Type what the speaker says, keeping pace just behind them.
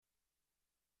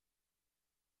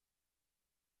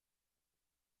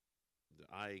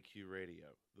IAQ Radio,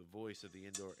 the voice of the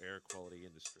indoor air quality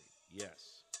industry.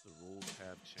 Yes, the rules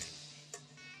have changed.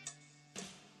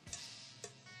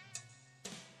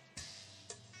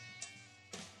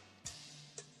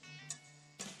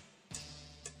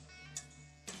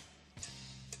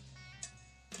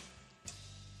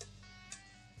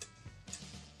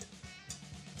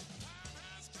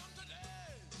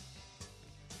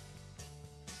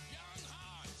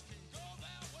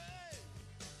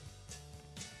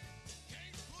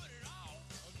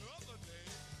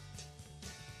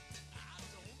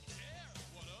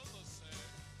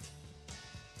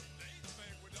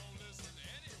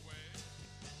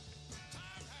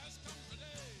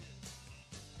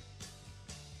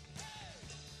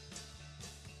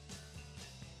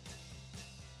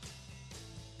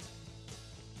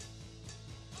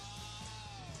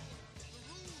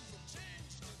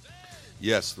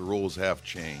 Yes, the rules have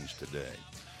changed today.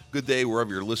 Good day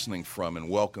wherever you're listening from, and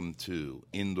welcome to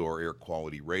Indoor Air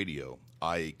Quality Radio,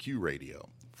 IAQ Radio,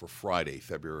 for Friday,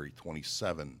 February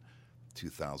 27,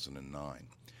 2009.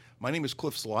 My name is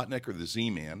Cliff Zlotnick, or the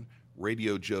Z-Man.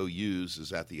 Radio Joe Hughes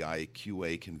is at the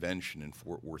IAQA convention in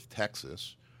Fort Worth,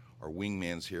 Texas. Our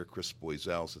wingman's here, Chris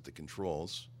Boizel's at the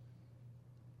controls.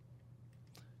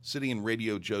 Sitting in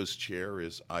Radio Joe's chair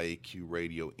is IAQ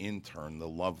Radio intern, the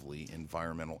lovely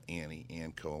Environmental Annie,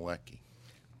 Ann Koalecki.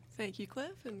 Thank you,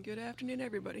 Cliff, and good afternoon,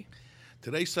 everybody.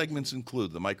 Today's segments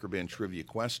include the Microban Trivia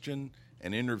Question,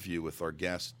 an interview with our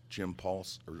guest, Jim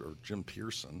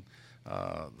Pearson,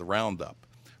 the Roundup.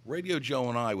 Radio Joe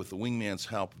and I, with the wingman's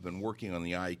help, have been working on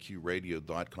the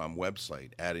IAQradio.com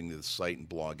website, adding to the site and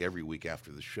blog every week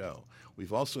after the show.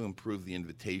 We've also improved the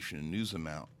invitation and news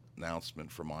announcement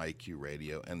from IAQ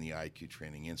Radio and the IAQ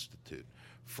Training Institute.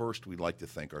 First, we'd like to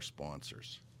thank our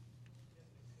sponsors.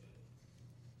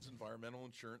 Environmental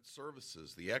Insurance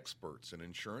Services, the experts in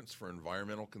insurance for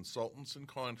environmental consultants and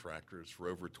contractors for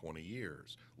over 20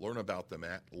 years. Learn about them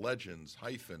at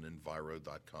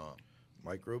legends-enviro.com.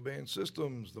 Microban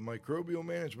Systems, the microbial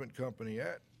management company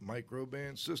at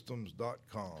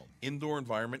microbansystems.com. Indoor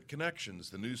Environment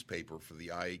Connections, the newspaper for the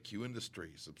IAQ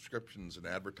industry. Subscriptions and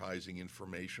advertising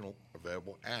informational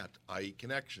available at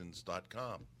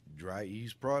ieconnections.com. Dry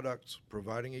Ease Products,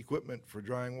 providing equipment for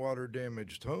drying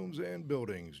water-damaged homes and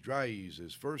buildings. Dry Ease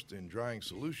is first in drying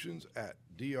solutions at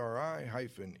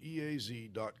dri-eaz.com.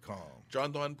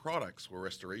 Jon-Don Products, where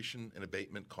restoration and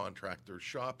abatement contractors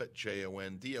shop at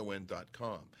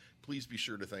jondon.com. Please be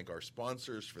sure to thank our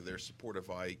sponsors for their support of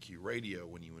IAQ Radio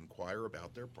when you inquire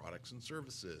about their products and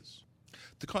services.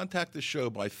 To contact the show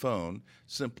by phone,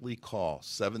 simply call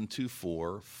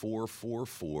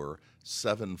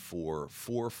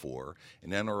 724-444-7444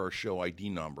 and enter our show ID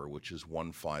number, which is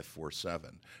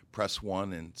 1547. Press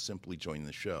 1 and simply join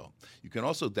the show. You can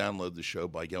also download the show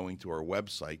by going to our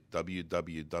website,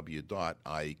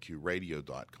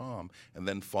 www.iaqradio.com, and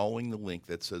then following the link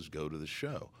that says Go to the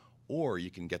Show. Or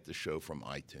you can get the show from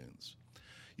iTunes.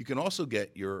 You can also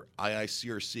get your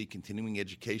IICRC continuing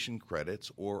education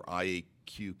credits or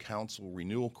IAQ Council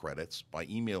renewal credits by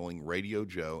emailing Radio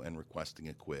Joe and requesting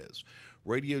a quiz.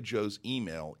 Radio Joe's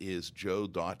email is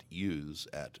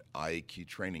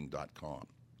joe.hughes@iaqtraining.com.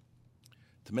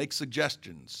 To make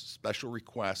suggestions, special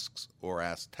requests, or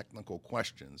ask technical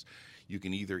questions, you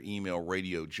can either email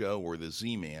Radio Joe or the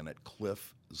Z-Man at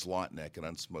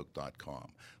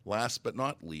cliffzlotnick@unsmoke.com. Last but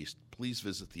not least, please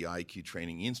visit the IAQ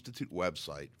Training Institute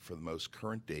website for the most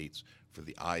current dates for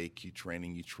the IAQ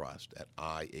training you trust at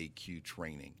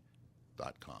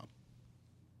iaqtraining.com.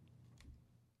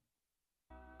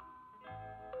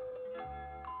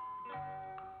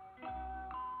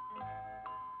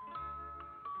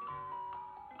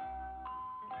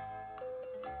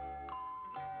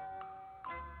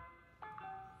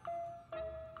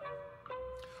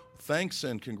 Thanks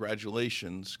and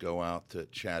congratulations go out to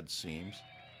Chad Seams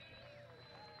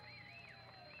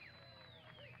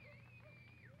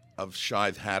of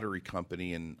Shive Hattery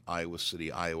Company in Iowa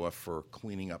City, Iowa, for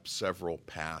cleaning up several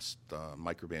past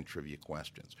Microban Trivia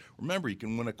questions. Remember, you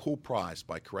can win a cool prize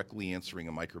by correctly answering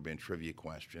a Microban Trivia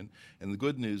question, and the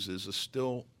good news is a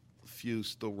few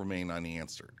still remain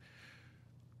unanswered.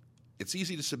 It's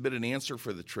easy to submit an answer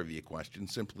for the trivia question.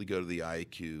 Simply go to the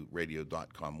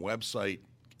IAQradio.com website,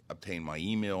 obtain my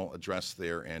email address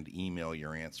there, and email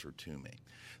your answer to me.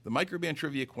 The Microban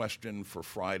Trivia question for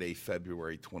Friday,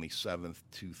 February 27th,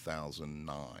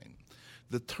 2009.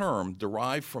 The term,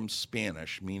 derived from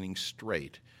Spanish meaning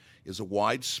straight, is a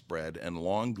widespread and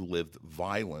long-lived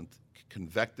violent,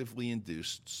 convectively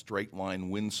induced straight-line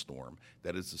windstorm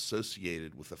that is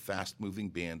associated with a fast-moving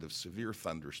band of severe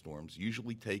thunderstorms,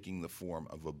 usually taking the form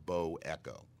of a bow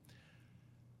echo.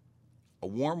 A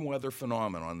warm weather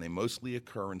phenomenon, they mostly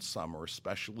occur in summer,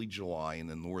 especially July in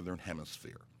the northern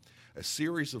hemisphere, a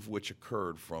series of which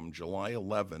occurred from July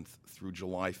 11th through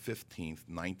July 15th,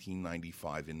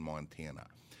 1995 in Montana.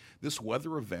 This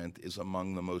weather event is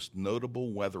among the most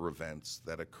notable weather events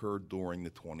that occurred during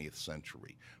the 20th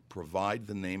century, provide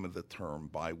the name of the term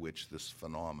by which this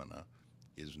phenomena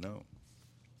is known.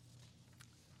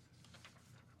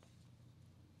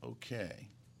 Okay.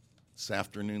 This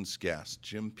afternoon's guest,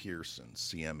 Jim Pearson,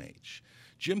 CMH.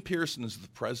 Jim Pearson is the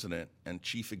president and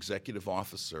chief executive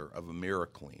officer of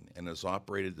AmeriClean and has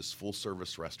operated this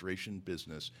full-service restoration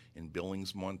business in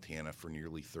Billings, Montana for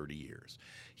nearly 30 years.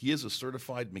 He is a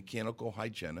certified mechanical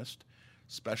hygienist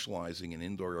specializing in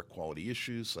indoor air quality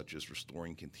issues such as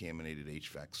restoring contaminated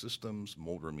HVAC systems,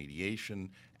 mold remediation,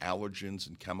 allergens,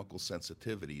 and chemical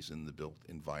sensitivities in the built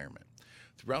environment.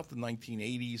 Throughout the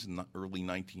 1980s and early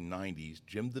 1990s,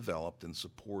 Jim developed and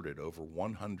supported over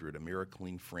 100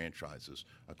 AmeriClean franchises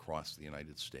across the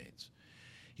United States.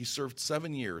 He served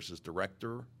 7 years as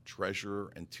director,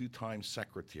 treasurer, and 2-time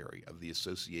secretary of the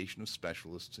Association of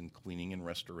Specialists in Cleaning and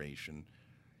Restoration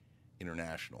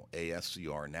International,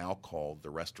 ASCR, now called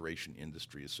the Restoration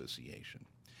Industry Association.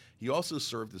 He also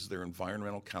served as their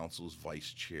Environmental Council's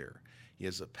vice chair. He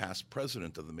is a past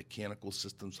president of the Mechanical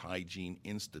Systems Hygiene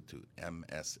Institute,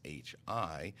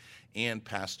 MSHI, and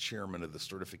past chairman of the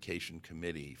Certification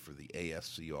Committee for the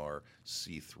ASCR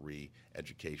C3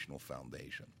 Educational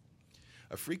Foundation.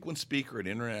 A frequent speaker at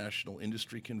international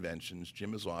industry conventions,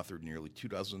 Jim has authored nearly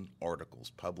 24 articles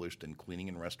published in Cleaning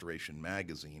and Restoration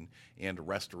Magazine and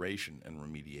Restoration and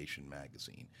Remediation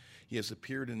Magazine. He has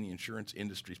appeared in the insurance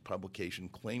industry's publication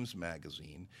Claims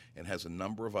Magazine and has a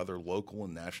number of other local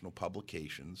and national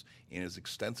publications and is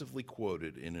extensively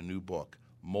quoted in a new book,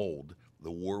 Mold, The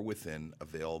War Within,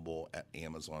 available at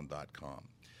Amazon.com.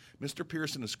 Mr.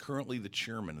 Pearson is currently the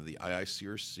chairman of the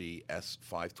IICRC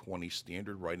S520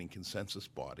 Standard Writing Consensus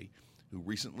Body, who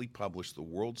recently published the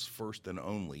world's first and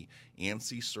only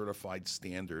ANSI-certified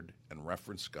standard and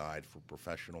reference guide for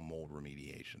professional mold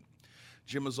remediation.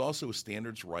 Jim is also a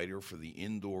standards writer for the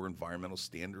Indoor Environmental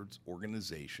Standards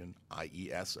Organization,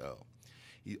 IESO.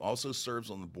 He also serves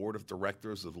on the board of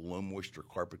directors of the Low Moisture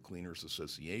Carpet Cleaners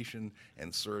Association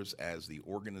and serves as the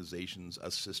organization's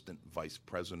assistant vice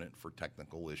president for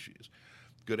technical issues.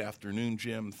 Good afternoon,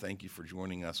 Jim. Thank you for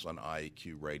joining us on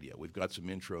IAQ Radio. We've got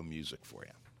some intro music for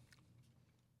you.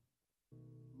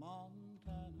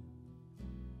 Montana.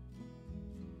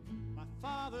 My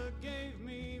father gave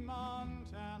me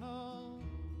Montana.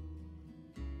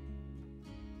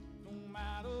 No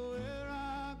matter where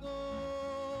I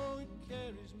go, it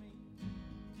carries me.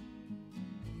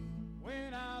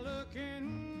 When I look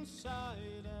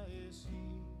inside, I see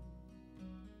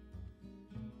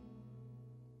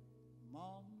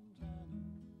Montana.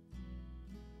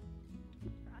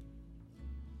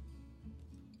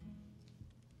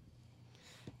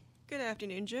 Good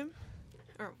afternoon, Jim.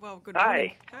 Good Hi.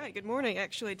 morning. Hi, good morning,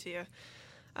 actually, to you.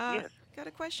 Yes. Got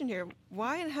a question here.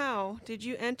 Why and how did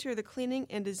you enter the cleaning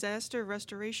and disaster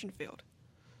restoration field?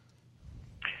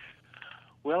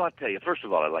 Well, I'll tell you, first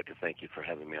of all, I'd like to thank you for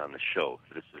having me on the show.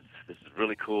 This is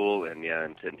really cool, and yeah,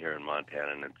 I'm sitting here in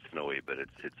Montana, and it's snowy, but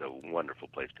it's a wonderful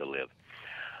place to live.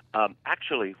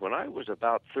 Actually, when I was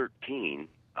about 13,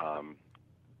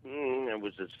 I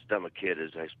was as dumb a kid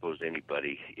as I suppose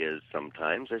anybody is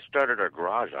sometimes. I started our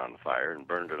garage on fire and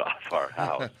burned it off our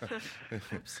house.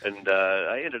 And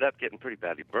I ended up getting pretty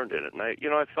badly burned in it. And I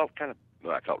felt I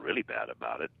felt really bad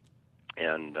about it.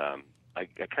 And I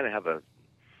kind of have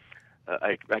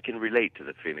I can relate to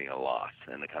the feeling of loss,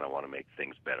 and I kind of want to make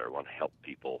things better. I want to help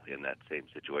people in that same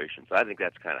situation. So I think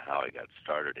that's kind of how I got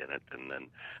started in it. And then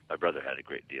my brother had a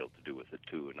great deal to do with it,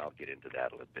 too, and I'll get into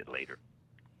that a little bit later.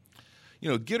 You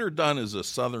know, get her done is a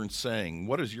Southern saying.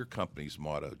 What is your company's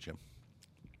motto, Jim?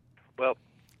 Well,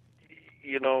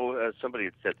 somebody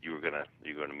had said you were gonna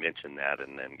mention that,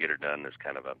 and then get her done is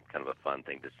kind of a fun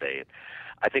thing to say.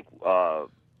 I think,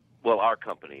 our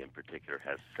company in particular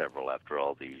has several after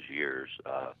all these years.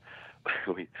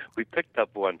 We picked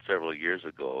up one several years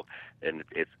ago, and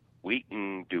it's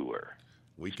Wheaton Doer.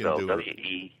 We can do it.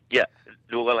 W-E, yeah.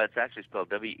 Well, it's actually spelled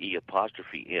W-E-N-D-O-E-R.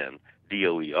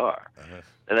 Uh-huh.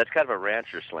 And that's kind of a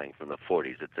rancher slang from the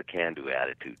 40s. It's a can-do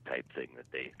attitude type thing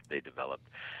that they developed.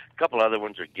 A couple other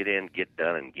ones are get in, get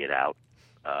done, and get out.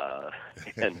 I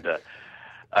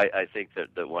think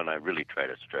that the one I really try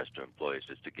to stress to employees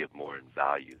is to give more in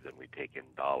value than we take in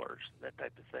dollars, that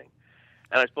type of thing.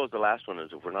 And I suppose the last one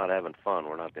is if we're not having fun,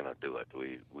 we're not going to do it.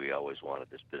 We always wanted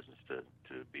this business to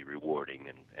be rewarding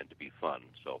and to be fun.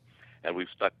 So, and we've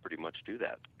stuck pretty much to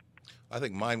that. I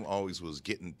think mine always was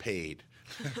getting paid.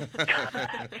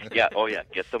 Yeah, oh yeah,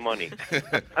 get the money.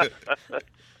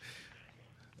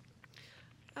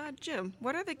 Jim,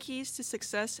 what are the keys to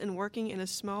success in working in a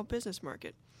small business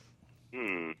market?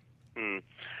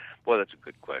 Well, that's a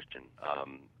good question.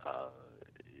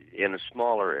 In a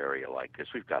smaller area like this,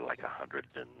 we've got like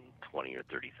 120 or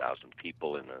 30,000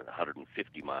 people in a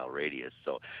 150-mile radius,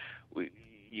 so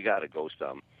you got to go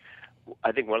some.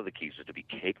 I think one of the keys is to be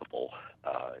capable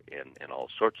in all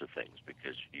sorts of things,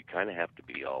 because you kind of have to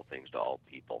be all things to all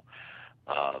people.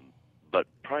 But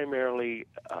primarily,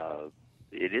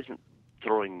 it isn't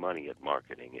throwing money at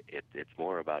marketing. It's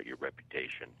more about your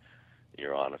reputation,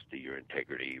 your honesty, your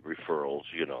integrity, referrals,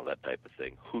 that type of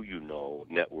thing. Who you know,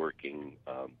 networking,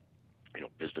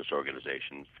 business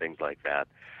organizations, things like that.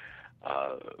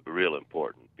 Real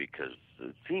important, because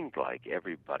it seems like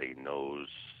everybody knows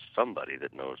somebody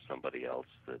that knows somebody else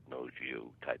that knows you,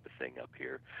 type of thing up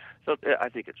here. So I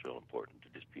think it's real important to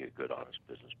just be a good, honest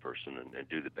business person and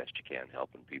do the best you can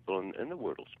helping people, and the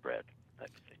word will spread, type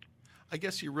of thing. I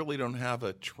guess you really don't have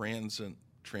a transient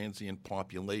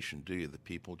population, do you? The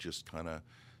people just kind of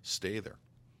stay there.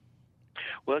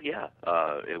 Well, yeah,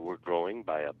 we're growing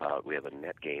by we have a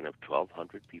net gain of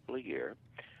 1,200 people a year,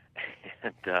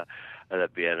 and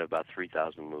that'd be at about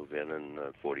 3,000 move in and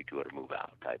 4,200 move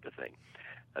out, type of thing.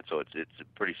 And so it's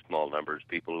pretty small numbers.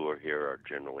 People who are here are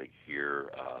generally here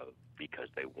because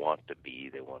they want to be.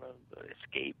 They want to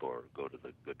escape or go to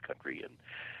the good country,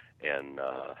 and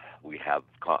we have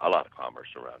a lot of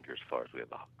commerce around here, as far as we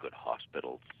have a good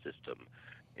hospital system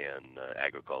and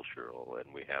agricultural,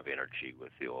 and we have energy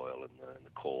with the oil and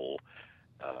the coal.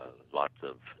 Lots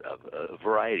of a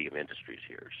variety of industries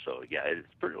here. So, yeah, it's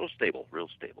real stable.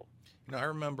 I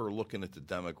remember looking at the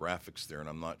demographics there, and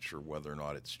I'm not sure whether or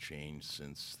not it's changed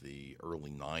since the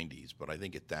early 90s, but I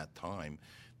think at that time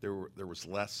there was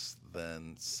less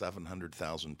than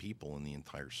 700,000 people in the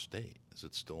entire state. Is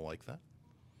it still like that?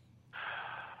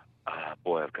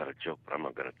 Boy, I've got a joke, but I'm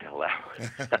not going to tell that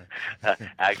one.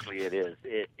 Actually, it is.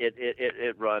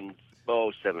 It runs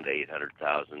 700,000 to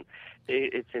 800,000.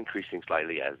 It's increasing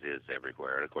slightly, as is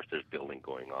everywhere. And of course, there's building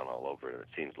going on all over. And it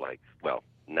seems like, well,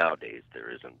 nowadays there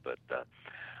isn't, but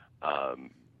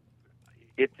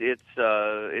it's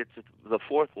the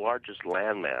fourth largest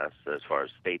landmass as far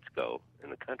as states go in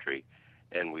the country.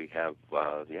 And we have,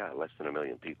 less than 1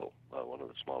 million people, one of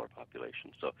the smaller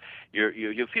populations. So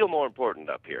you feel more important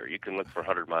up here. You can look for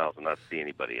 100 miles and not see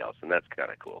anybody else, and that's kind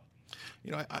of cool.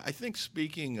 I think,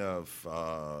 speaking of,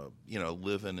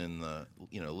 living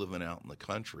out in the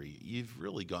country, you've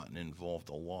really gotten involved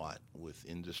a lot with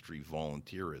industry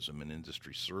volunteerism and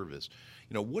industry service.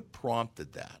 What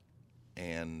prompted that,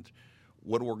 and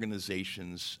what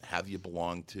organizations have you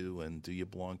belonged to, and do you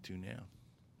belong to now?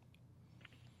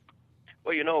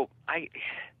 Well,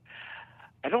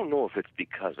 I don't know if it's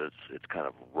because it's kind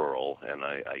of rural, and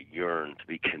I yearn to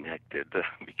be connected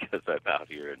because I'm out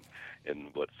here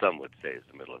in what some would say is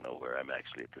the middle of nowhere. I'm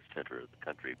actually at the center of the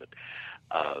country, but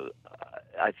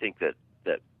I think that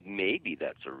maybe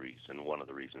that's a reason, one of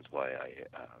the reasons why I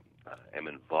am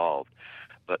involved.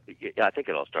 But I think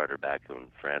it all started back when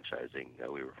franchising.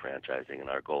 We were franchising, and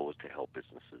our goal was to help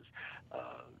businesses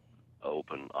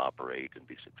open, operate, and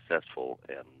be successful.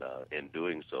 And in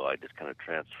doing so, I just kind of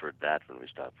transferred that when we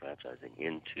stopped franchising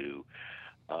into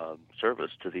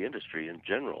service to the industry in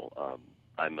general.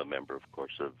 I'm a member, of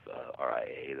course, of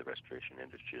RIA, the Restoration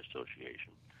Industry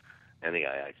Association, and the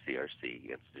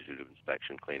IICRC, Institute of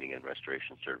Inspection, Cleaning, and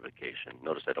Restoration Certification.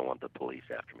 Notice I don't want the police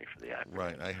after me for the acronym.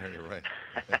 Right, I hear you, right.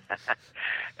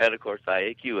 And, of course,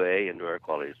 IAQA, Indoor Air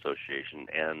Quality Association,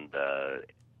 and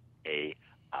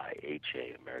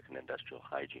AIHA, American Industrial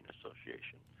Hygiene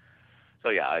Association. So,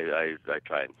 yeah, I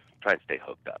try and stay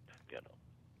hooked up,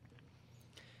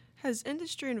 Has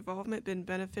industry involvement been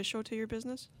beneficial to your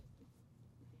business?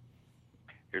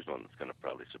 Here's one that's going to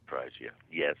probably surprise you.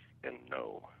 Yes and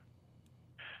no.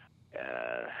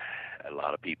 A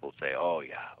lot of people say,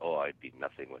 I'd be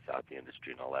nothing without the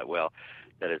industry and all that. Well,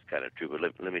 that is kind of true, but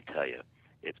let me tell you,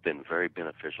 it's been very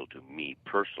beneficial to me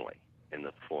personally in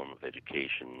the form of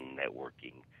education,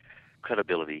 networking,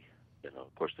 credibility,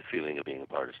 of course, the feeling of being a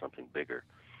part of something bigger.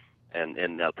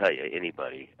 And I'll tell you,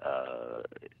 anybody,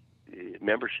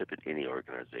 membership in any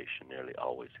organization nearly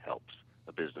always helps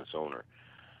a business owner.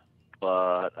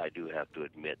 But I do have to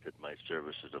admit that my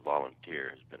service as a volunteer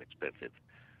has been expensive.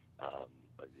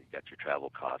 You got your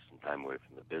travel costs and time away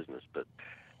from the business, but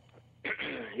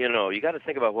you got to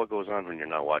think about what goes on when you're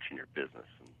not watching your business,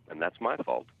 and that's my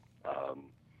fault.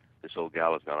 This old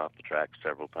gal has gone off the track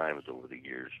several times over the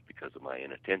years because of my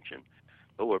inattention.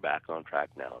 But we're back on track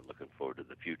now and looking forward to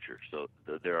the future. So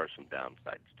there are some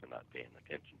downsides to not paying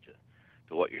attention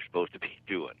to what you're supposed to be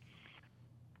doing.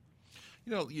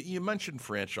 You know, you mentioned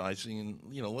franchising, and,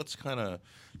 you know, let's kind of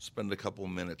spend a couple of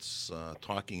minutes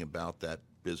talking about that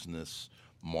business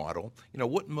model. You know,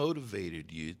 what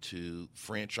motivated you to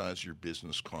franchise your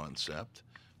business concept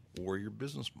or your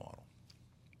business model?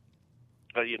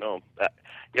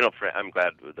 I'm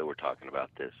glad that we're talking about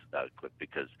this, Cliff,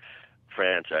 because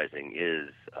franchising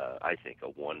is, I think, a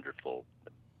wonderful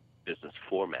business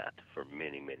format for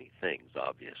many, many things.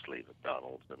 Obviously,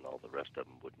 McDonald's and all the rest of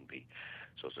them wouldn't be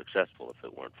so successful if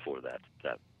it weren't for that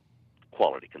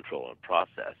quality control and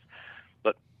process.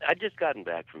 But I'd just gotten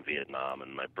back from Vietnam,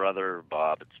 and my brother,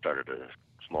 Bob, had started a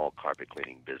small carpet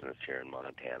cleaning business here in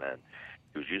Montana, and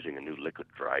he was using a new liquid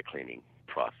dry cleaning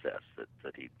process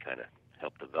that he'd kind of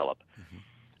helped develop. Mm-hmm.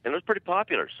 And it was pretty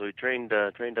popular, so he trained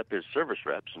up his service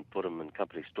reps and put them in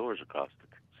company stores across the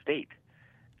state.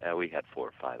 We had 4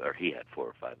 or 5, or he had 4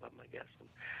 or 5 of them, I guess. And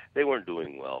they weren't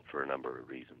doing well for a number of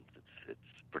reasons. It's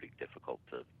pretty difficult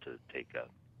to take a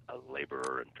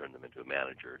laborer and turn them into a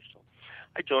manager. So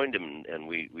I joined him, and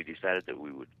we decided that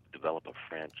we would develop a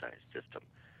franchise system.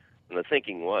 And the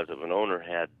thinking was, if an owner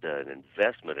had an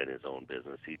investment in his own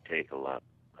business, he'd take a lot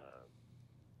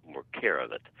more care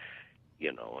of it.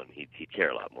 You know, and he'd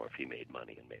care a lot more if he made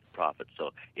money and made a profit.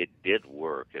 So it did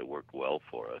work. It worked well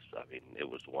for us. I mean, it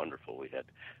was wonderful. We had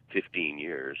 15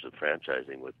 years of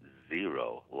franchising with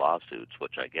 0 lawsuits,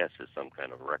 which I guess is some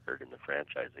kind of record in the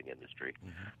franchising industry.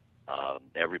 Mm-hmm.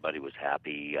 Everybody was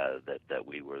happy that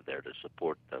we were there to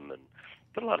support them, and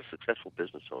put a lot of successful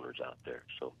business owners out there.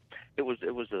 So it was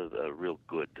a real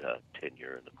good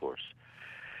tenure, and of course,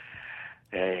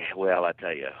 well, I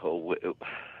tell you,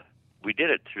 we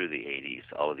did it through the 80s,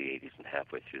 all of the 80s and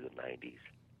halfway through the 90s.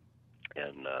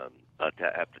 And I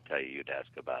have to tell you, you'd ask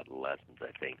about lessons. I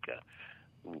think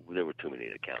there were too many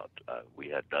to count. We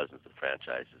had dozens of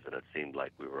franchises, and it seemed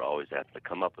like we were always having to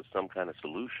come up with some kind of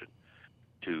solution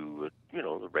to,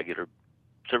 the regular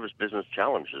service business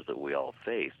challenges that we all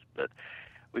face. But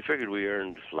we figured we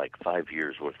earned like 5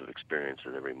 years worth of experience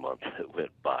in every month that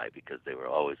went by, because they were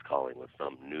always calling with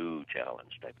some new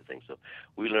challenge type of thing. So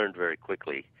we learned very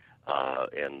quickly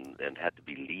and had to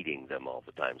be leading them all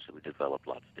the time. So we developed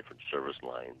lots of different service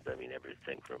lines. I mean,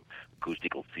 everything from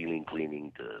acoustical ceiling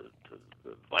cleaning to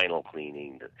vinyl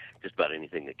cleaning, to just about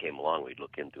anything that came along. We'd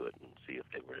look into it and see if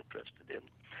they were interested in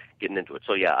getting into it.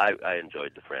 So yeah, I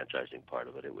enjoyed the franchising part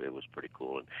of it. It was pretty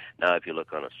cool. And now if you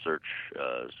look on a search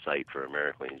site for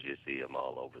AmeriCleans, you see them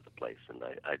all over the place, and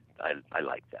I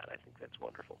like that. I think that's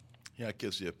wonderful. Yeah, it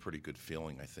gives you a pretty good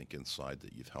feeling, I think, inside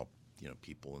that you've helped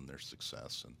people in their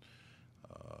success. And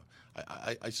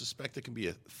I suspect it can be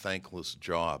a thankless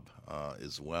job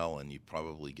as well, and you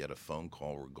probably get a phone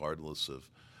call regardless of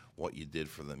what you did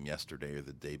for them yesterday or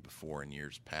the day before in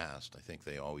years past. I think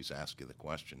they always ask you the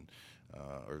question,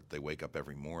 or they wake up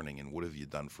every morning, and what have you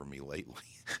done for me lately?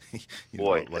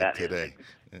 Boy, today.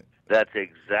 That's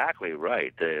exactly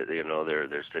right. Their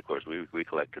of course, we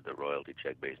collected the royalty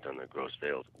check based on their gross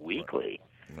sales weekly.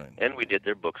 Right. And we did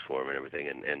their books for them and everything,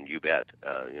 and you bet,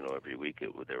 every week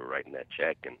they were writing that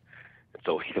check, and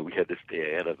so we had to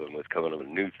stay ahead of them with coming up with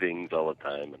new things all the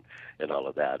time and all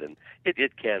of that, and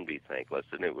it can be thankless,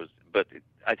 and it was, but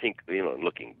I think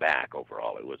looking back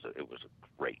overall, it was a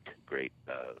great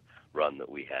run that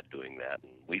we had doing that,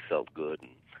 and we felt good,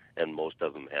 and most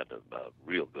of them had a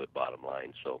real good bottom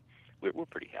line, so we're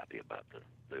pretty happy about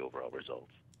the overall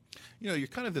results. You're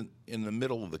kind of in the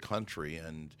middle of the country,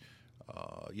 and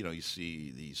you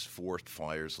see these forest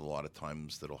fires a lot of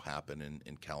times that'll happen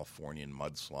in California, and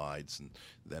mudslides, and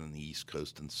then in the East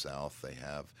Coast and South they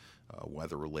have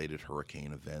weather-related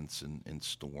hurricane events and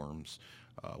storms.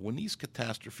 When these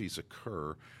catastrophes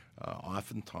occur,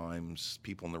 oftentimes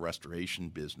people in the restoration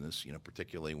business,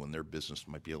 particularly when their business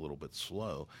might be a little bit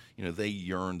slow, they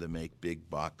yearn to make big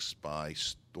bucks by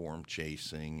storm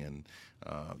chasing. And,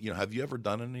 have you ever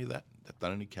done any of that?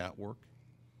 Done any cat work?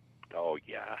 Oh,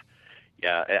 yeah.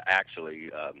 Yeah,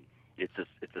 actually, it's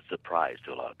a surprise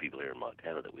to a lot of people here in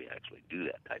Montana that we actually do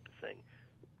that type of thing.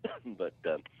 But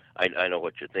I know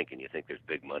what you're thinking. You think there's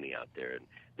big money out there, and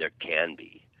there can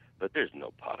be, but there's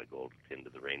no pot of gold at the end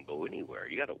of the rainbow anywhere.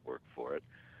 You got to work for it,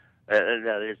 and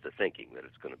that is the thinking, that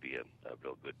it's going to be a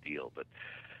real good deal. But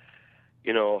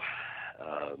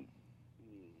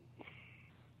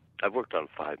I've worked on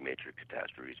 5 major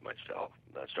catastrophes myself,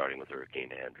 starting with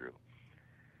Hurricane Andrew.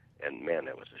 And, man,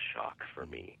 that was a shock for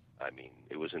me. I mean,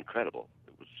 it was incredible.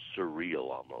 It was surreal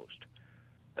almost.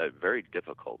 Very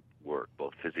difficult work,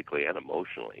 both physically and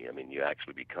emotionally. I mean, you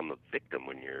actually become a victim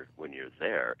when you're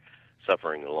there.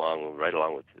 suffering right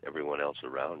along with everyone else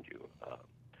around you.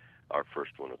 Our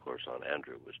first one, of course, on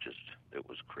Andrew it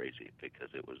was crazy because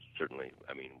it was certainly,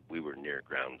 I mean, we were near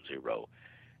ground zero,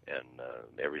 and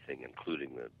everything,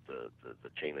 including the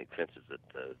chain link fences that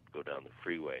go down the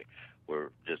freeway,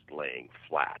 were just laying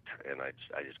flat, and I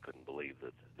just couldn't believe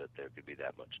that there could be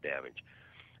that much damage.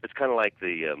 It's kind of like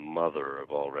the mother of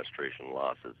all restoration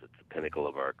losses. It's the pinnacle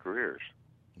of our careers.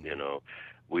 You know,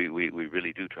 we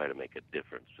really do try to make a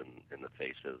difference in the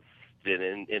face of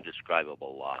an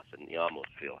indescribable loss, and you almost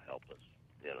feel helpless,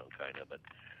 you know, kind of. But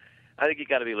I think you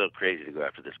got to be a little crazy to go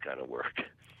after this kind of work.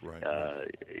 Right.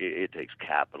 It takes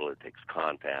capital, it takes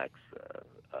contacts,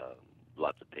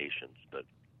 lots of patience, but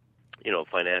you know,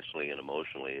 financially and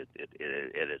emotionally,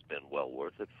 it has been well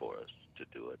worth it for us to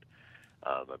do it.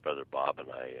 My brother Bob and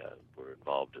I were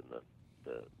involved in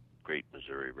the Great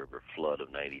Missouri River flood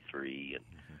of '93 and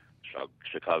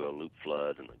Chicago Loop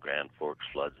flood and the Grand Forks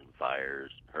floods and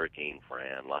fires, Hurricane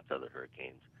Fran, lots of other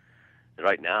hurricanes. And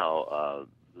right now,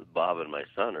 Bob and my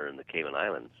son are in the Cayman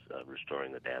Islands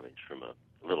restoring the damage from a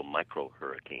little micro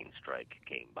hurricane strike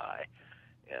came by,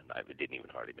 and I didn't even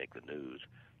hardly make the news.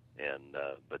 And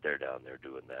but they're down there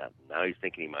doing that. Now he's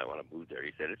thinking he might want to move there.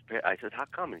 He said, I said, how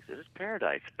come? He said, it's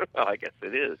paradise. Well, I guess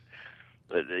it is.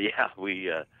 But yeah, we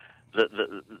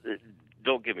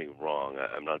don't get me wrong.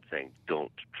 I'm not saying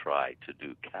don't try to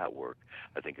do cat work.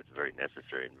 I think it's very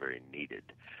necessary and very needed.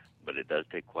 But it does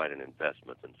take quite an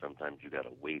investment, and sometimes you got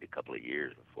to wait a couple of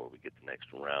years before we get the next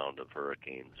round of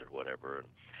hurricanes or whatever. And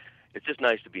it's just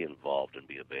nice to be involved and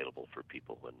be available for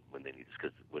people when they need us,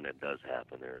 because when it does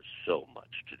happen, there's so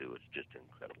much to do. It's just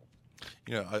incredible.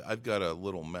 You know, I've got a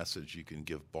little message you can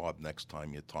give Bob next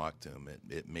time you talk to him.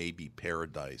 It may be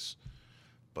paradise,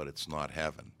 but it's not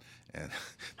heaven. And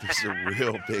there's a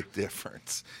real big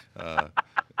difference.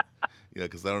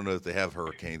 Because I don't know if they have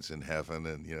hurricanes in heaven,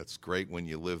 and it's great when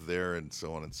you live there and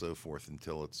so on and so forth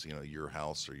until it's your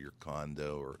house or your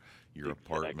condo or your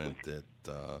apartment that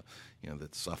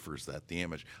that suffers that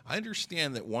damage. I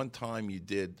understand that one time you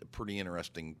did a pretty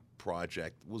interesting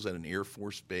project. Was that an Air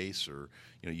Force base, or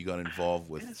you got involved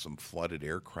with some flooded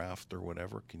aircraft or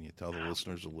whatever? Can you tell the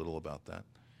listeners a little about that?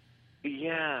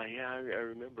 Yeah, I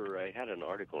remember I had an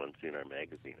article in CNR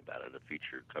Magazine about it, a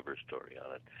feature cover story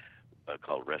on it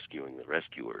called Rescuing the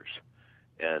Rescuers.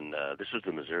 And this was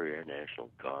the Missouri Air National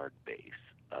Guard base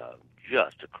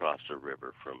just across the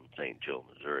river from St. Joe,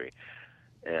 Missouri.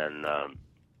 And,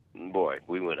 boy,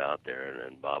 we went out there,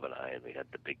 and Bob and we had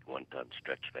the big one-ton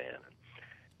stretch van.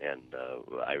 And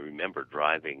I remember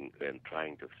driving and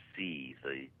trying to see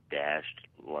the dashed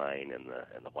line and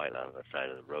the white line on the side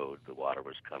of the road. The water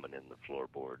was coming in the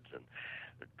floorboards,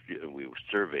 and we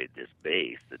surveyed this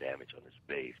base, the damage on this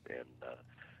base, and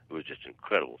it was just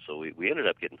incredible. So we ended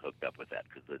up getting hooked up with that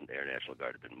because the Air National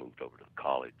Guard had been moved over to the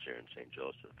college there in St.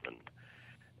 Joseph, and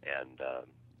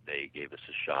they gave us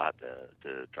a shot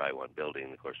to try one building.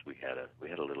 And of course, we had a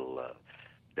little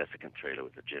desiccant trailer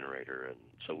with a generator, and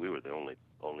so we were the only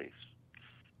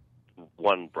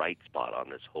one bright spot on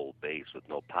this whole base with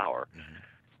no power.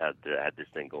 Mm-hmm. Had this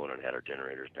thing going and had our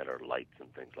generators and had our lights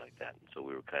and things like that. And so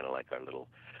we were kind of like our little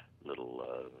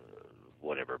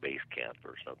whatever base camp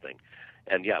or something.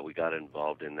 And yeah, we got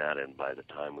involved in that, and by the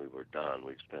time we were done,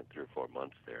 we spent 3 or 4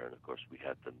 months there. And of course, we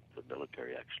had the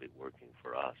military actually working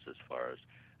for us as far as,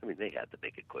 they had the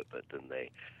big equipment, and they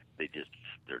just,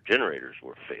 their generators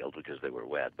were failed because they were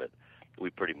wet, but we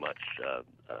pretty much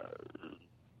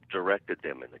directed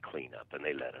them in the cleanup, and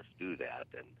they let us do that,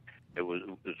 and it was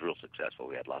real successful.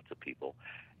 We had lots of people,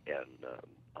 and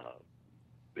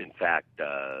in fact,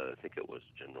 I think it was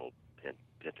General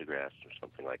Pendergast or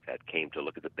something like that came to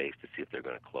look at the base to see if they're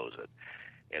going to close it,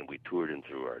 and we toured him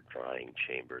through our drying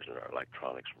chambers and our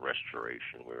electronics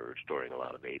restoration. We were restoring a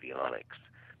lot of avionics,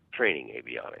 training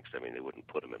avionics. They wouldn't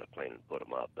put them in a plane and put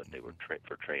them up, but they were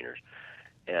for trainers,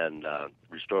 and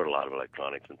restored a lot of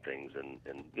electronics and things, and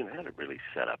had it really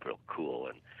set up real cool.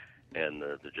 And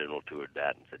the general toured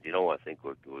that and said, I think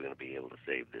we're going to be able to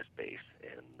save this base.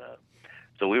 And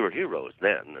so we were heroes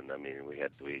then, and we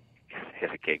had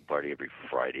a cake party every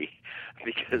Friday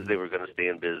because they were going to stay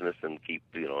in business and keep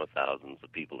thousands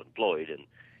of people employed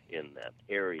in that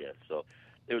area. So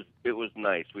it was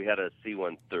nice. We had a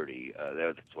C-130.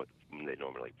 That's what they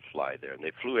normally fly there, and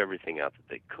they flew everything out that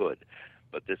they could.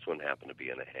 But this one happened to be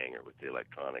in a hangar with the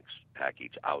electronics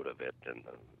package out of it, and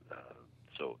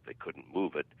so they couldn't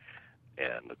move it.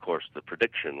 And of course, the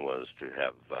prediction was to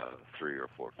have 3 or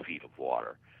 4 feet of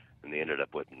water, and they ended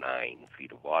up with 9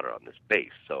 feet of water on this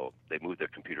base. So they moved their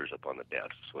computers up on the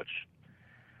desks, which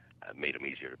made them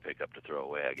easier to pick up to throw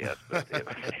away, I guess. But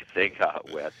they got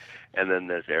wet. And then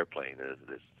this airplane,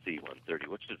 this C-130,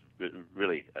 which is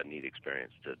really a neat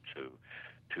experience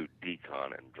to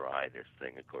decon and dry this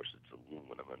thing. Of course, it's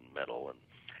aluminum and metal, and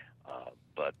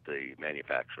but the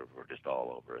manufacturer were just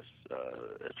all over us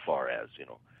as far as,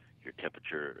 your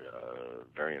temperature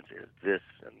variance is this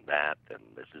and that, and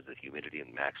this is the humidity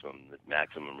and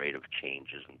maximum rate of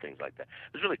changes and things like that.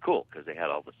 It was really cool because they had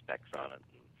all the specs on it,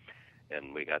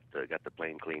 and we got the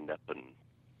plane cleaned up and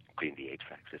cleaned the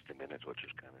HVAC system in it, which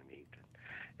was kind of neat,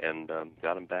 and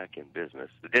got them back in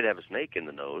business. They did have a snake in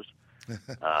the nose.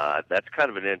 That's kind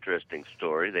of an interesting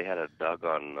story. They had a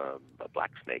doggone a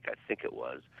black snake, I think it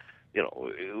was.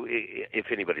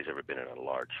 If anybody's ever been in a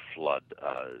large flood,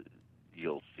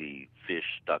 you'll see fish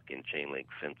stuck in chain link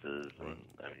fences and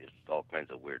just all kinds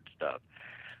of weird stuff.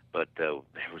 But there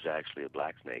was actually a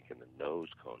black snake in the nose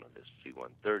cone of this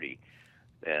C-130,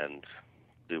 and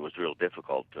it was real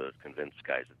difficult to convince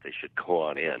guys that they should go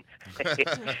on in.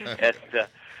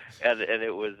 and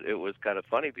it was kind of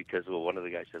funny because one of the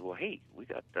guys said, "Well, hey, we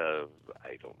got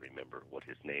I don't remember what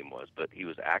his name was, but he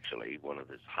was actually one of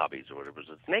his hobbies or whatever was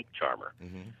a snake charmer."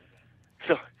 Mm-hmm.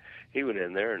 So he went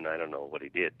in there, and I don't know what he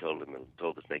did. Told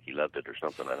the snake he loved it or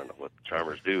something. I don't know what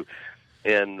charmers do.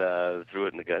 And threw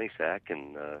it in the gunny sack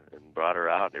and brought her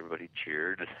out. Everybody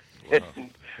cheered. Wow.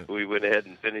 We went ahead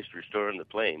and finished restoring the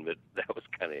plane, but that was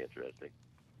kind of interesting.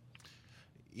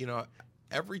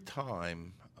 Every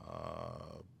time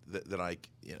that I,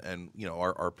 and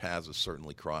our paths have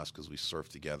certainly crossed because we surfed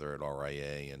together at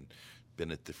RIA and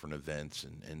been at different events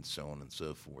and so on and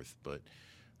so forth. But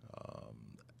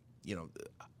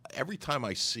every time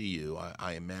I see you,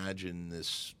 I imagine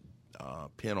this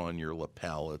pin on your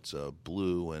lapel. It's a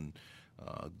blue and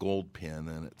gold pin,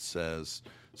 and it says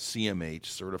CMH,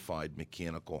 Certified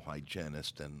Mechanical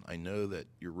Hygienist. And I know that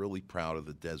you're really proud of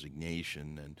the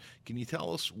designation. And can you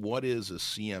tell us what is a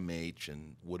CMH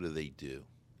and what do they do?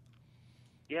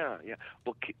 Yeah.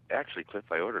 Well, actually,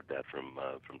 Cliff, I ordered that from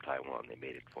Taiwan. They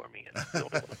made it for me, and it's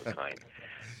built one of a kind.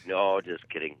 No, just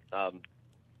kidding. The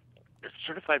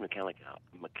Certified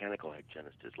Mechanical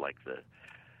Hygienist is like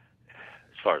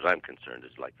as far as I'm concerned,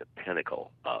 is like the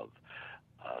pinnacle of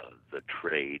the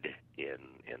trade in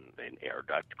air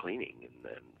duct cleaning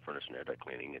and furnace and air duct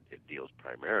cleaning. It deals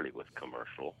primarily with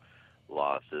commercial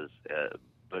losses,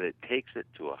 but it takes it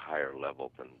to a higher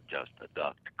level than just a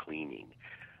duct cleaning.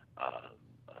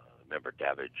 Remember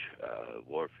Davidge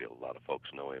Warfield, a lot of folks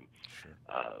know him,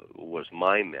 was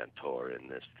my mentor in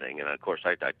this thing. And, of course,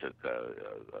 I took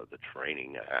the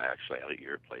training actually out at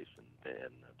your place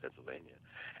in Pennsylvania.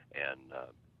 And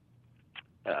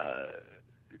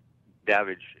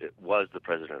Davidge was the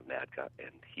president of NADCA,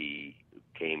 and he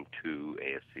came to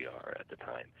ASCR at the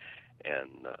time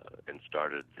and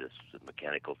started this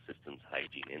Mechanical Systems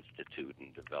Hygiene Institute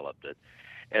and developed it.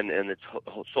 And its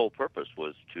sole purpose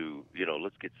was to,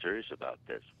 let's get serious about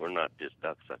this. We're not just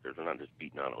duck suckers. We're not just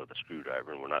beating on it with a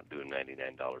screwdriver, and we're not doing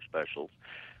 $99 specials.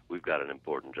 We've got an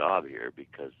important job here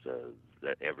because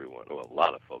that a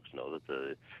lot of folks know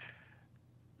that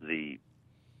the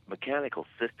mechanical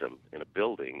system in a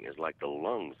building is like the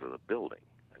lungs of the building.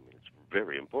 I mean, it's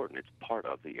very important. It's part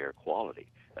of the air quality,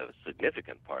 a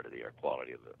significant part of the air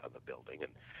quality of a building.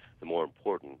 And the more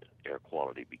important air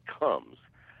quality becomes,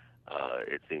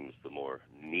 it seems the more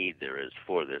need there is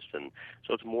for this. And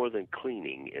so it's more than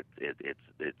cleaning.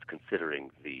 It's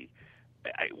considering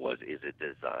is it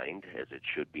designed as it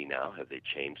should be now? Have they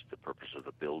changed the purpose of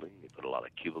the building? They put a lot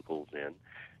of cubicles in.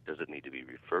 Does it need to be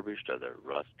refurbished? Are there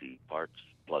rusty parts,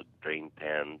 plugged drain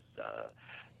pans,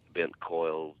 bent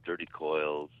coils, dirty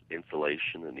coils,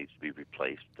 insulation that needs to be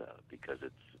replaced because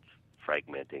it's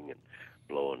fragmenting and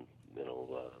blowing,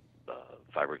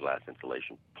 fiberglass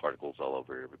insulation particles all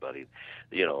over everybody.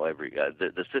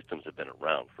 The systems have been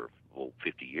around for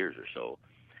 50 years or so,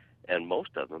 and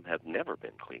most of them have never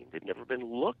been cleaned. They've never been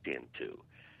looked into.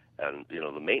 And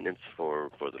the maintenance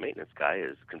for the maintenance guy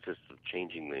consists of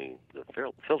changing the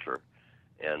filter,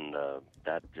 and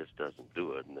that just doesn't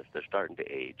do it. And they're starting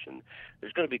to age, and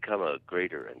there's going to become a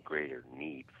greater and greater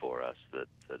need for us that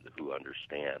who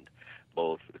understand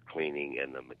both the cleaning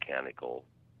and the mechanical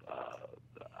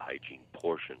hygiene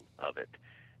portion of it,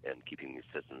 and keeping these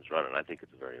systems running. I think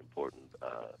it's a very important,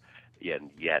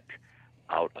 and yet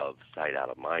out of sight, out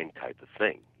of mind type of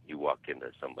thing. You walk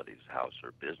into somebody's house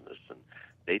or business, and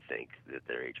they think that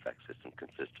their HVAC system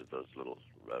consists of those little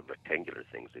rectangular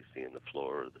things they see in the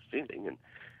floor or the ceiling, and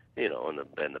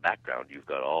in the background you've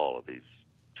got all of these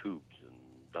tubes and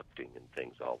ducting and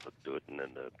things all to do it, and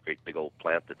then the great big old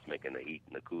plant that's making the heat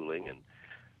and the cooling, and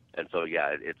And so,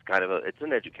 yeah, it's kind of it's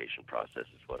an education process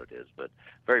is what it is, but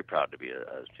very proud to be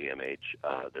a CMH.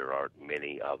 There aren't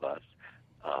many of us,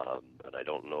 and I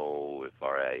don't know if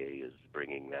RIA is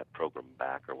bringing that program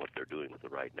back or what they're doing with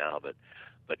it right now, but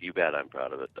you bet I'm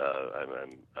proud of it.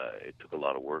 It took a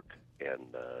lot of work,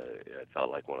 and I felt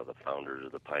like one of the founders or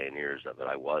the pioneers of it.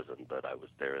 I wasn't, but I was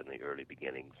there in the early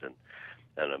beginnings, and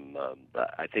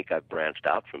I think I've branched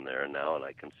out from there now, and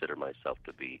I consider myself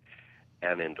to be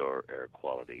an indoor air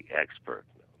quality expert.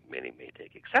 Many may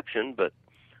take exception, but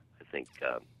I think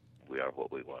we are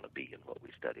what we want to be and what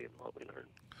we study and what we learn.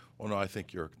 Well, no, I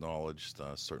think you're acknowledged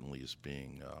certainly as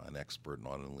being an expert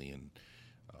not only in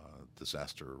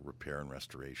disaster repair and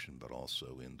restoration, but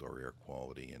also indoor air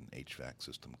quality and HVAC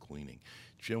system cleaning.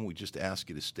 Jim, we just ask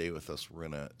you to stay with us. We're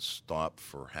going to stop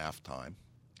for halftime.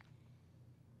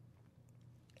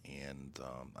 And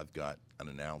I've got an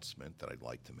announcement that I'd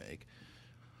like to make.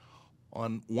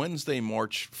 On Wednesday,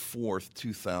 March 4th,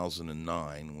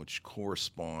 2009, which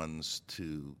corresponds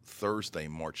to Thursday,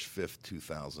 March 5th,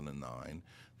 2009,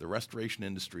 the Restoration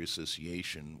Industry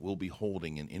Association will be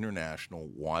holding an international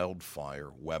wildfire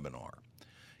webinar.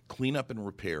 Cleanup and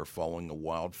repair following a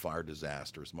wildfire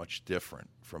disaster is much different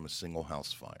from a single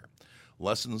house fire.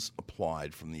 Lessons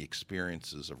applied from the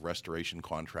experiences of restoration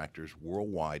contractors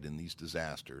worldwide in these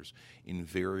disasters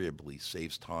invariably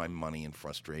saves time, money, and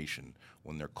frustration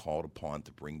when they're called upon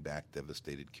to bring back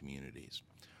devastated communities.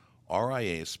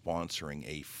 RIA is sponsoring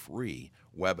a free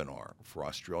webinar for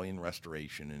Australian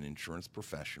restoration and insurance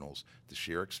professionals to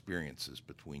share experiences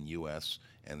between U.S.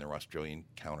 and their Australian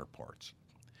counterparts.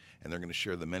 And they're going to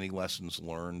share the many lessons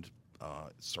learned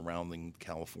surrounding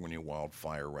California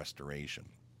wildfire restoration.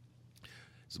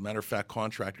 As a matter of fact,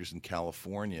 contractors in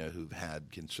California who've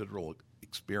had considerable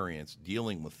experience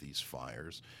dealing with these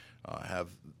fires have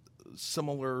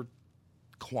similar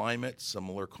climate,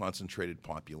 similar concentrated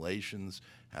populations,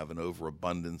 have an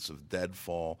overabundance of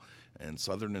deadfall, and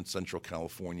Southern and Central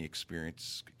California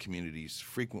communities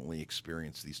frequently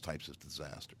experience these types of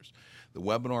disasters. The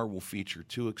webinar will feature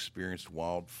two experienced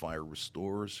wildfire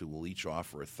restorers who will each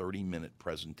offer a 30-minute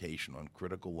presentation on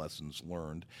critical lessons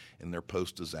learned in their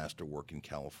post-disaster work in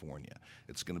California.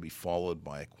 It's going to be followed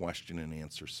by a question and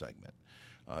answer segment.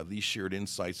 These shared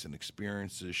insights and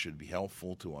experiences should be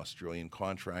helpful to Australian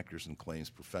contractors and claims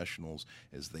professionals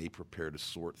as they prepare to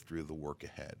sort through the work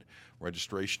ahead.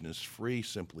 Registration is free.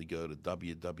 Simply go to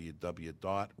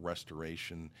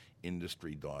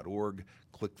www.restorationindustry.org,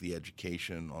 click the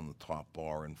education on the top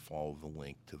bar, and follow the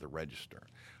link to the register.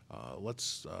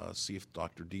 Let's see if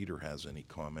Dr. Dieter has any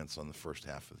comments on the first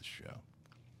half of the show.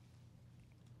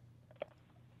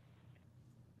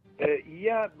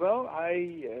 Yeah, well,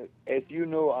 as you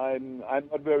know, I'm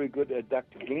not very good at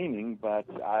duct cleaning, but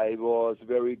I was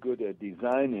very good at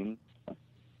designing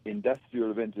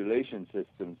industrial ventilation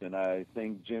systems, and I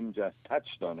think Jim just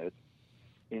touched on it.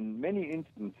 In many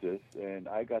instances, and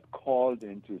I got called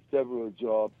into several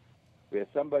jobs where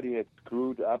somebody had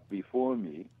screwed up before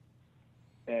me,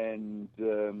 and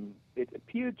it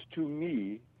appeared to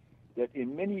me that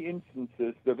in many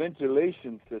instances the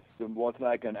ventilation system was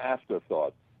like an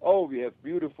afterthought. Oh, we have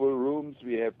beautiful rooms,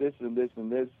 we have this and this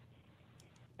and this.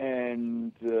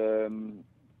 And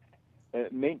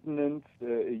maintenance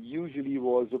usually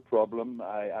was a problem.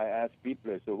 I asked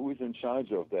people, I said, who is in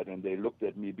charge of that? And they looked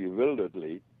at me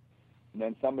bewilderedly. And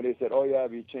then somebody said, oh, yeah,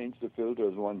 we change the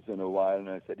filters once in a while. And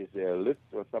I said, is there a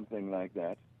list or something like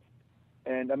that?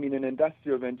 And, I mean, an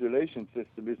industrial ventilation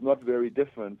system is not very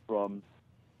different from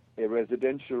a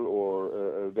residential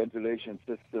or a ventilation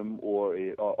system or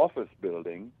a office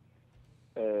building.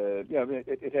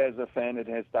 It has a fan, it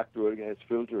has ductwork, it has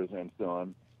filters and so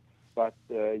on. But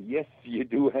yes, you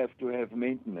do have to have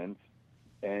maintenance.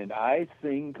 And I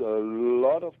think a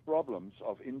lot of problems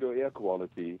of indoor air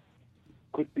quality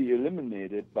could be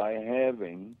eliminated by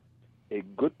having a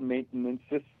good maintenance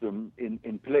system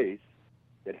in place.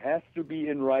 It has to be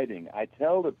in writing. I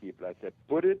tell the people, I said,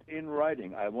 put it in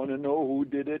writing. I want to know who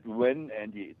did it, when,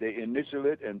 and they initial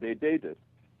it and they date it.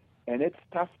 And it's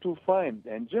tough to find.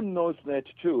 And Jim knows that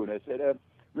too. And I said,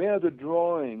 where are the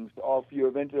drawings of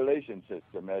your ventilation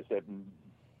system? I said,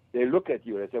 they look at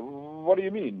you. I said, what do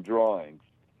you mean, drawings?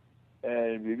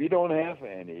 And we don't have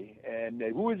any. And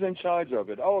who is in charge of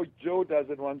it? Oh, Joe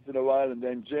does it once in a while, and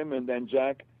then Jim, and then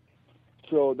Jack.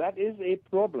 So that is a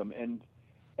problem. And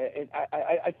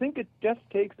I think it just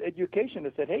takes education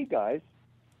to say, hey, guys,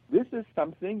 this is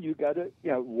something you got to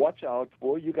watch out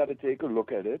for. You got to take a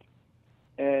look at it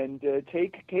and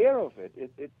take care of it.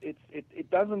 It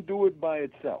doesn't do it by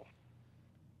itself.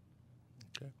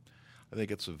 Okay. I think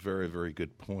it's a very, very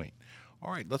good point.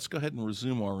 All right, let's go ahead and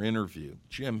resume our interview.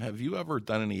 Jim, have you ever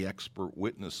done any expert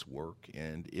witness work?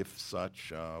 And if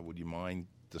such, would you mind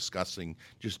discussing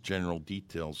just general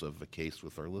details of a case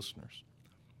with our listeners?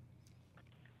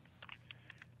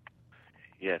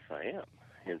 Yes, I am.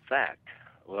 In fact,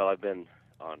 well, I've been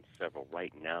on several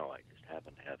right now. I just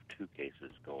happen to have 2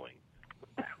 cases going.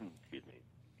 Excuse me.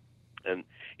 And,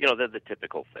 they're the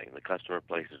typical thing. The customer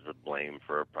places the blame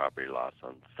for a property loss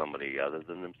on somebody other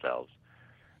than themselves.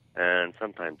 And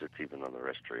sometimes it's even on the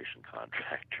restoration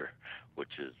contractor,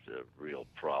 which is a real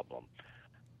problem.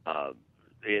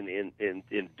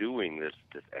 In doing this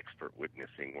expert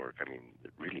witnessing work, I mean,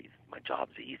 really, my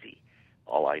job's easy.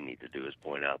 All I need to do is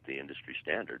point out the industry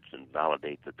standards and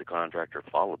validate that the contractor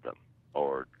followed them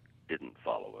or didn't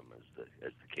follow them,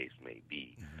 as the case may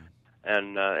be. Mm-hmm.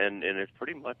 And it's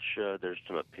pretty much there's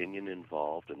some opinion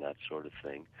involved and that sort of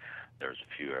thing. There's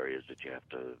a few areas that you have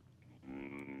to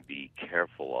be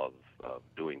careful of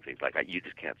doing things like you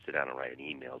just can't sit down and write an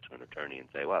email to an attorney and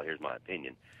say, well, here's my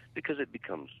opinion, because it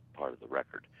becomes part of the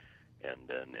record, and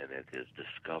it is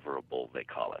discoverable, they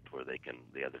call it, where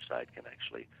the other side can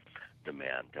actually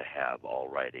demand to have all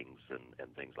writings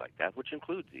and things like that, which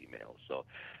includes emails. So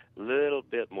a little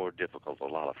bit more difficult. A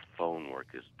lot of phone work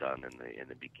is done in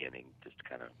the beginning, just to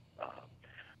kind of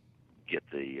get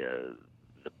the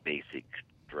basic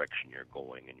direction you're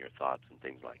going and your thoughts and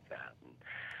things like that. And,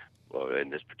 well,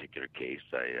 in this particular case,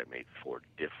 I made 4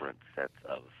 different sets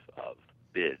of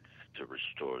bids to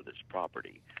restore this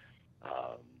property.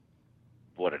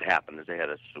 What had happened is they had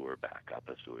a sewer backup,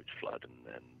 a sewage flood,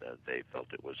 and they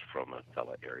felt it was from a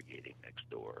fella irrigating next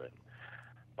door. And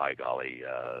by golly,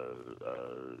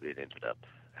 it ended up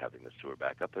having the sewer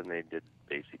backup, and they did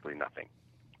basically nothing.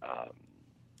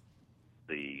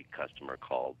 The customer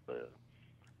called the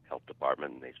health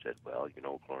department, and they said, well,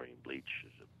 chlorine bleach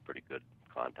is a pretty good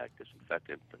contact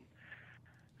disinfectant. And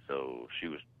so she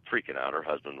was freaking out. Her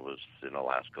husband was in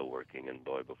Alaska working, and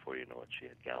boy, before you know it, she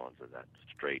had gallons of that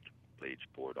straight bleach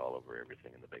poured all over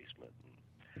everything in the basement. And,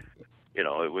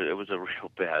 it was a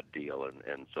real bad deal,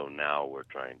 and so now we're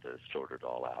trying to sort it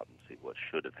all out and see what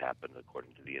should have happened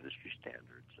according to the industry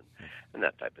standards and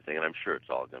that type of thing. And I'm sure it's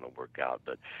all going to work out.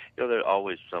 But, there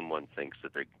always someone thinks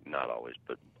that they're, not always,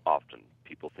 but often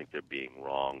people think they're being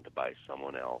wronged by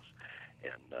someone else.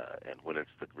 And when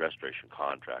it's the restoration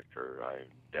contractor, I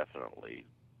definitely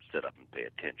sit up and pay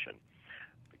attention,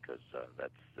 because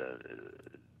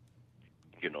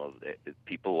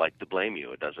people like to blame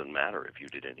you. It doesn't matter if you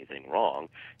did anything wrong.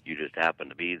 You just happen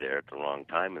to be there at the wrong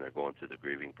time, and they're going through the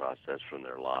grieving process from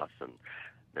their loss, and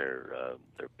they're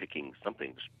picking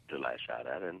something to lash out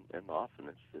at, and often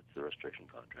it's the restoration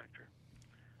contractor.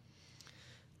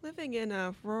 Living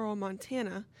in rural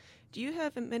Montana, do you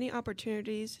have many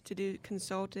opportunities to do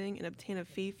consulting and obtain a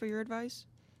fee for your advice?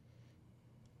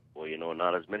 Well,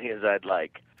 not as many as I'd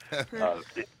like.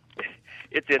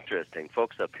 It's interesting.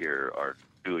 Folks up here are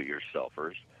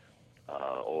do-it-yourselfers,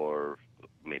 or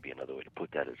maybe another way to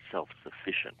put that is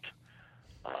self-sufficient.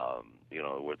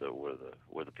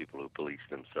 We're the people who police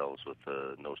themselves with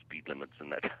no speed limits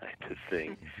and that kind of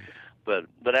thing.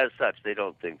 But as such, they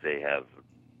don't think they have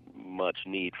much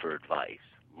need for advice,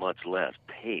 much less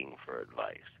paying for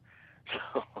advice.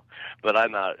 So, but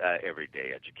I'm out every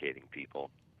day educating people.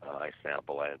 I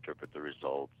sample, I interpret the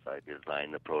results, I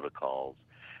design the protocols.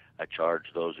 I charge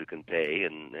those who can pay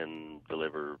and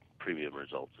deliver premium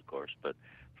results, of course. But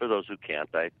for those who can't,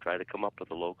 I try to come up with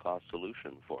a low-cost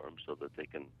solution for them so that they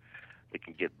can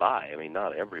get by. I mean,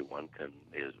 not everyone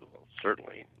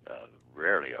certainly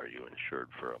rarely are you insured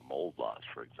for a mold loss,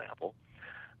 for example.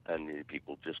 And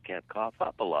people just can't cough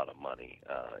up a lot of money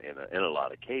in a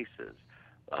lot of cases.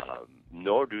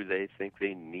 Nor do they think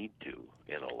they need to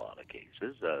in a lot of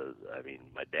cases. I mean,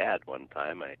 my dad, one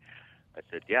time, I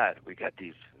said, yeah, we got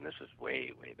these, and this is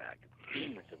way, way back.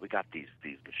 I said, we got these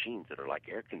machines that are like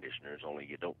air conditioners, only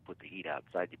you don't put the heat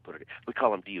outside, you put it, we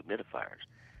call them dehumidifiers.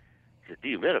 He said,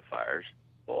 dehumidifiers?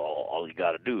 Well, all you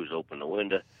got to do is open the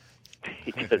window,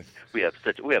 because we have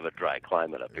a dry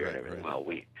climate up here and everything. Right. Well,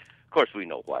 of course, we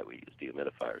know why we use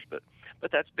dehumidifiers, but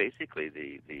that's basically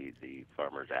the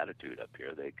farmer's attitude up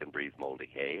here. They can breathe moldy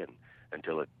hay, and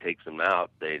until it takes them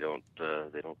out, they don't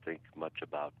think much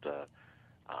about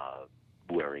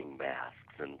wearing masks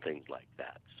and things like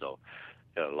that. So,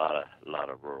 a lot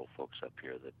of rural folks up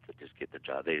here that just get the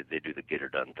job. They do the get her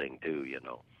done thing too,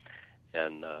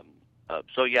 and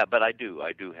so yeah. But I do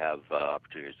have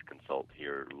opportunities to consult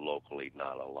here locally.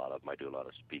 Not a lot of them. I do a lot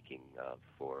of speaking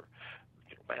for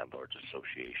landlords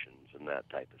associations and that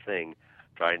type of thing,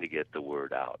 trying to get the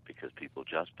word out, because people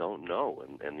just don't know.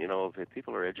 And if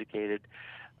people are educated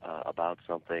about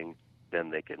something, then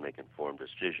they can make informed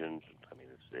decisions. I mean,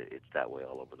 it's that way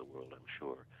all over the world, I'm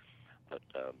sure. But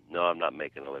no, I'm not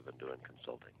making a living doing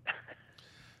consulting.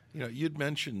 You'd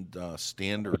mentioned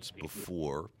standards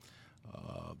before.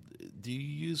 Do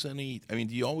you use any? I mean,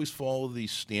 do you always follow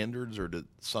these standards, or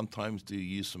sometimes do you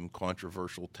use some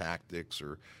controversial tactics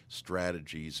or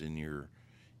strategies in your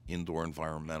indoor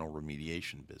environmental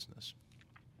remediation business?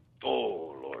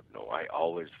 Oh, Lord, no. I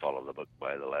always follow the book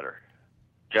by the letter.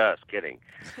 Just kidding.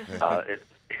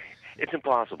 It's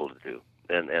impossible to do,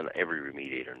 and every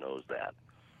remediator knows that.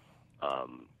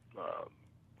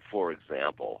 For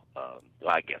example,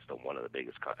 I guess one of the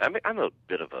biggest... I'm a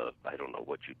bit of a... I don't know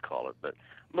what you'd call it, but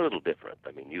I'm a little different.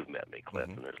 I mean, you've met me, Cliff,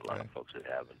 and there's a lot of folks that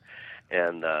haven't.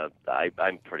 And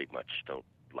I'm pretty much don't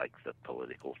like the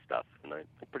political stuff, and I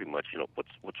pretty much,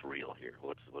 what's real here?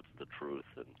 What's the truth?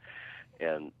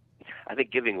 And I think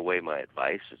giving away my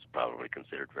advice is probably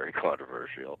considered very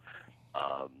controversial,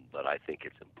 but I think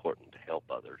it's important to help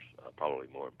others, probably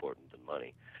more important than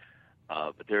money.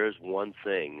 But there is one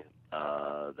thing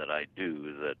that I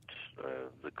do that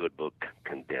the good book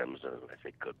condemns, and when I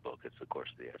say good book, it's of course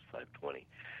the S520,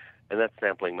 and that's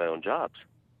sampling my own jobs.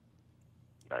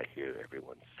 I hear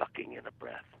everyone sucking in a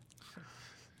breath.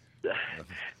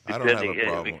 I don't have a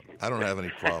problem. I don't have any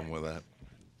problem with that.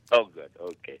 Oh, good.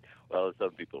 Okay. Well,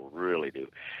 some people really do.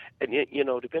 And,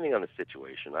 depending on the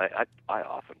situation, I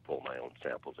often pull my own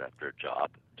samples after a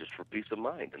job just for peace of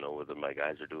mind, to know whether my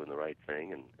guys are doing the right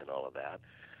thing and all of that.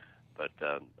 But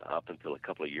up until a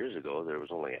couple of years ago, there was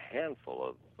only a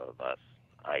handful of us,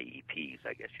 IEPs,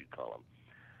 I guess you'd call them,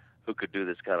 who could do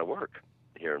this kind of work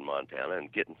here in Montana,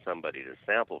 and getting somebody to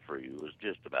sample for you was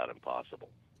just about impossible.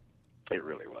 It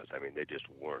really was. I mean, they just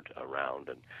weren't around,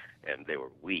 and they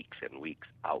were weeks and weeks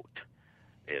out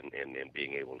in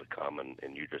being able to come, and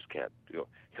you just can't go,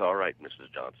 all right,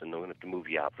 Mrs. Johnson, I'm going to have to move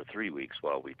you out for 3 weeks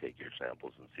while we take your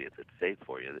samples and see if it's safe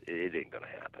for you. It ain't going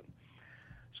to happen.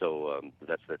 So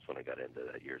that's when I got into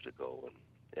that years ago.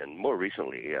 And more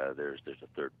recently, there's a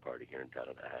third party here in town,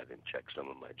 and I have him check some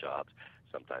of my jobs.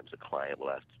 Sometimes a client will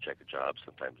ask to check a job.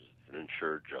 Sometimes it's an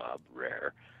insured job,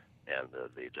 rare, and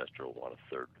the adjuster will want a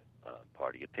third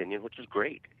party opinion, which is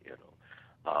great,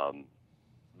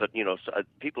 But, so,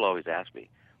 people always ask me,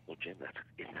 well, Jim,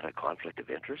 isn't that a conflict of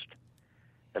interest?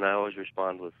 And I always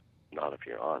respond with, not if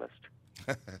you're honest.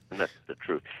 And that's the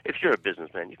truth. If you're a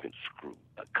businessman, you can screw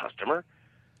a customer,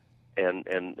 and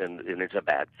it's a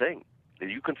bad thing.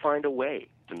 You can find a way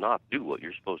to not do what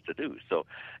you're supposed to do. So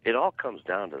it all comes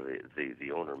down to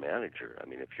the owner-manager. I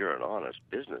mean, if you're an honest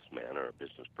businessman or a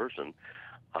business person,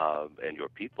 and your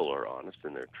people are honest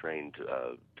and they're trained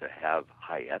to have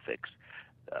high ethics,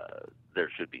 there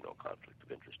should be no conflict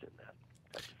of interest in that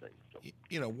type of thing.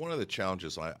 So. One of the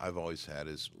challenges I've always had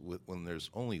is when there's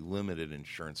only limited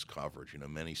insurance coverage.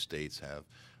 Many states have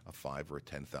a $5,000 or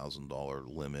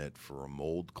 $10,000 limit for a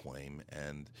mold claim,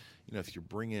 and if you're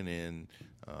bringing in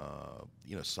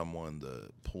someone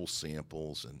to pull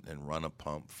samples and run a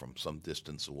pump from some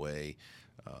distance away,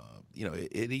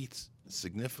 it eats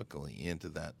significantly into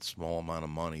that small amount of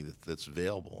money that's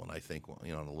available. And I think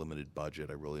on a limited budget,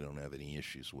 I really don't have any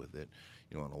issues with it.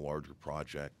 On a larger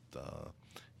project,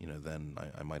 then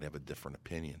I might have a different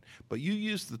opinion. But you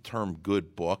used the term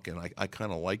good book, and I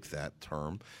kind of like that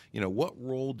term. What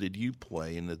role did you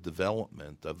play in the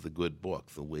development of the good book,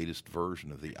 the latest version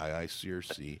of the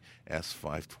IICRC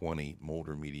S520 mold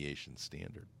remediation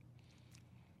standard?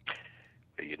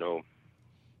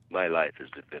 My life has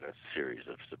been a series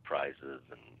of surprises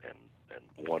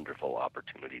and wonderful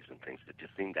opportunities and things that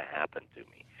just seem to happen to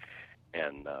me.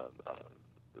 And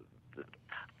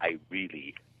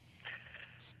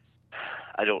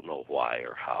I don't know why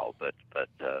or how, but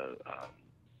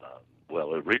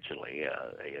originally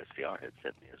ASCR had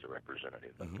sent me as a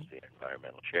representative of the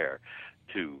environmental chair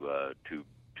to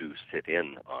sit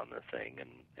in on the thing,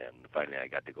 and finally I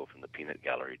got to go from the peanut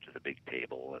gallery to the big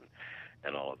table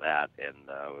and all of that, and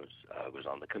I was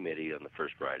on the committee on the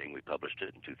first writing. We published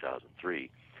it in 2003,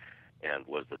 and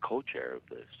was the co-chair of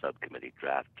the subcommittee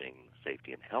drafting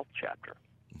safety and health chapter,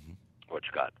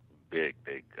 which got big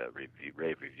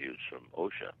rave reviews from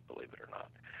OSHA, believe it or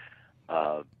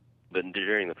not. But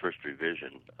during the first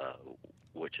revision,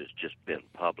 which has just been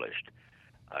published,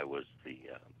 I was the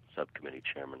subcommittee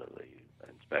chairman of the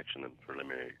inspection and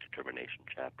preliminary determination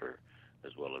chapter,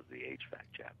 as well as the HVAC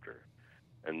chapter.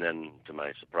 And then, to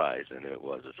my surprise, and it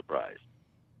was a surprise,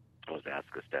 I was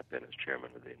asked to step in as chairman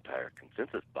of the entire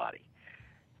consensus body,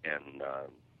 and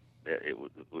it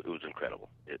was incredible.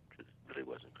 It really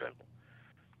was incredible.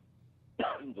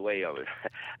 The way I was,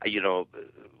 and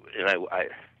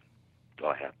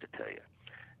I have to tell you,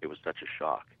 it was such a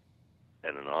shock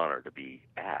and an honor to be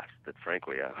asked that,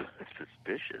 frankly, I was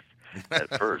suspicious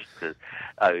at first. Because,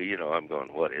 I'm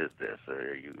going, what is this?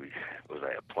 Was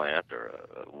I a plant or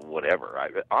whatever?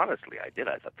 Honestly, I did.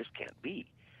 I thought, this can't be.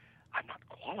 I'm not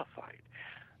qualified.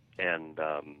 And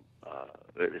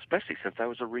especially since I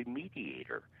was a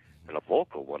remediator, and a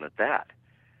vocal one at that.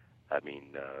 I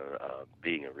mean,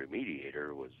 being a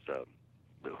remediator was,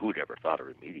 who'd ever thought a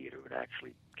remediator would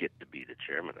actually get to be the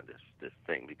chairman of this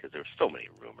thing, because there were so many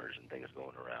rumors and things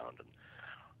going around.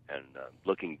 And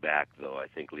looking back, though, I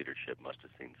think leadership must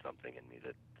have seen something in me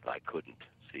that I couldn't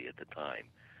see at the time.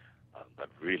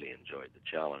 I've really enjoyed the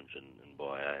challenge, and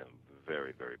boy, I am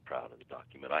very, very proud of the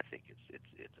document. I think it's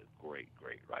a great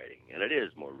writing, and it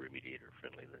is more remediator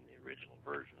friendly than the original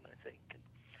version, I think. And,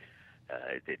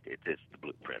 it's the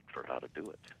blueprint for how to do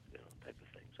it, type of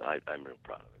thing. So I'm real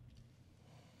proud of it.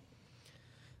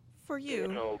 For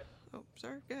you, oh,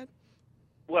 sorry, go ahead.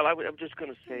 Well, I'm just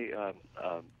going to say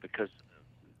because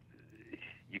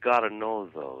you got to know,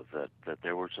 though, that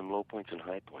there were some low points and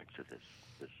high points to this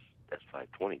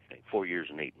S520 thing. 4 years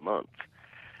and 8 months.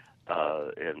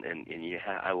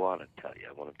 I want to tell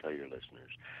your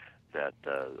listeners that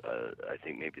I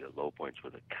think maybe the low points were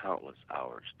the countless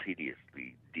hours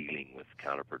tediously dealing with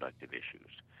counterproductive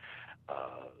issues,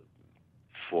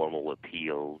 formal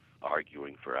appeals,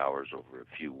 arguing for hours over a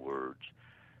few words,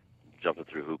 jumping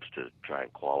through hoops to try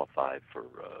and qualify for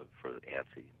the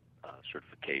ANSI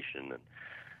certification,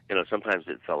 and sometimes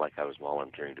it felt like I was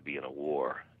volunteering to be in a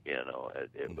war. It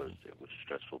was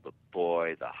stressful, but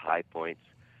boy, the high points.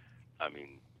 I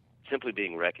mean, simply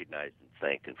being recognized and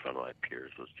thanked in front of my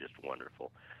peers was just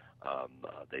wonderful.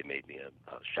 They made me a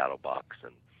shadow box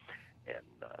and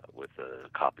with a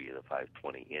copy of the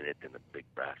 520 in it and a big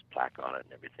brass plaque on it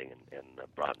and everything, and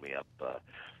brought me up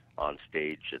on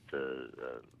stage at the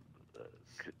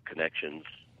Connections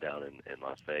down in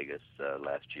Las Vegas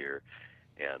last year.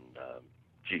 And,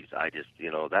 geez, I just,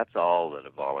 that's all that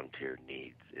a volunteer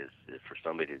needs is for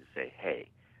somebody to say, hey,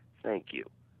 thank you.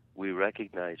 We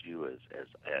recognize you as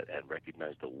and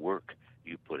recognize the work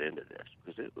you put into this,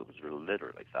 because it was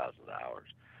literally thousands of hours.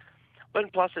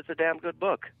 But plus, it's a damn good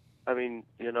book. I mean,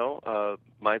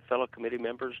 my fellow committee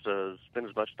members spent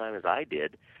as much time as I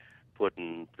did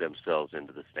putting themselves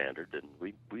into the standard, and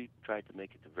we tried to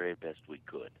make it the very best we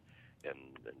could, and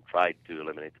tried to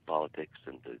eliminate the politics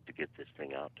and to get this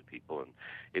thing out to people. And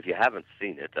if you haven't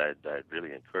seen it, I'd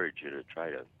really encourage you to try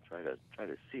to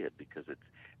see it, because it's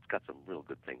got some real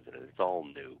good things in it. It's all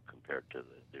new compared to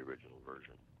the original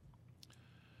version.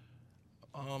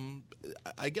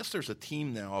 I guess there's a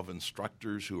team now of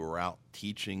instructors who are out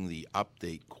teaching the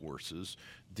update courses.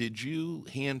 Did you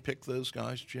handpick those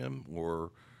guys, Jim,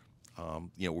 or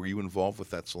were you involved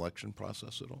with that selection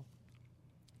process at all?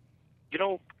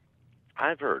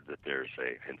 I've heard that there's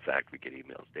in fact, we get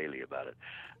emails daily about it,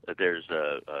 that there's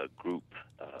a group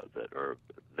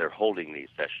they're holding these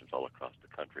sessions all across the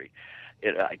country.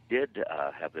 I did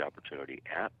have the opportunity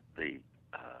at the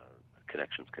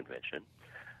Connections Convention,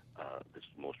 this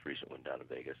most recent one down in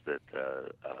Vegas, that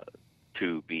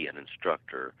to be an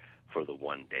instructor for the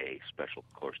one-day special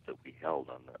course that we held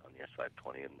on the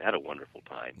S520, and had a wonderful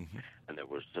time. Mm-hmm. And there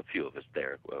was a few of us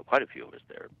there, quite a few of us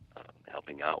there,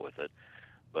 helping out with it.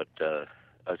 But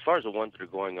as far as the ones that are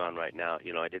going on right now,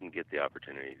 I didn't get the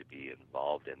opportunity to be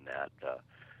involved in that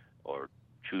or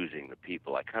choosing the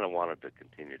people. I kind of wanted to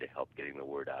continue to help getting the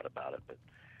word out about it, but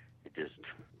it just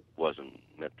wasn't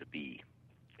meant to be,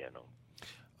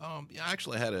 I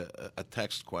actually had a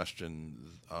text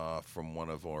question from one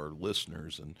of our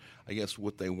listeners, and I guess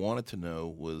what they wanted to know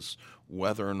was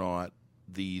whether or not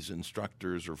these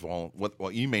instructors are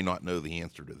well, you may not know the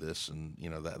answer to this, and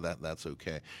that's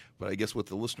okay. But I guess what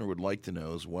the listener would like to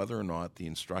know is whether or not the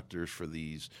instructors for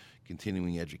these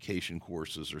continuing education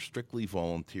courses are strictly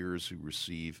volunteers who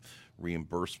receive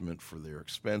reimbursement for their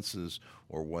expenses,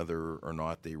 or whether or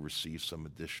not they receive some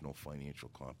additional financial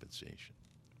compensation.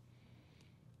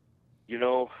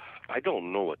 I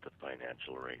don't know what the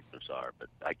financial arrangements are, but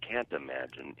I can't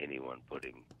imagine anyone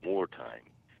putting more time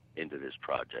into this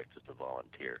project as a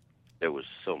volunteer. There was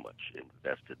so much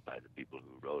invested by the people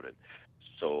who wrote it.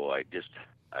 So I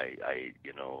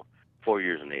 4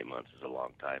 years and 8 months is a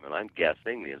long time, and I'm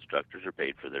guessing the instructors are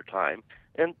paid for their time,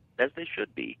 and as they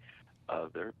should be.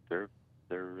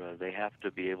 They have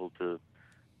to be able to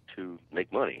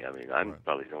make money. I mean, I'm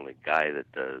probably the only guy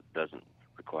that doesn't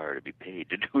require to be paid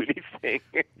to do anything.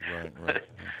 Right.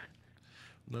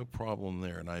 No problem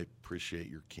there, and I appreciate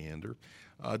your candor.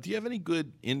 Do you have any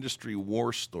good industry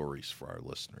war stories for our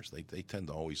listeners? They tend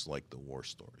to always like the war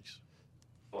stories.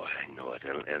 Boy, I know it,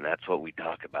 and that's what we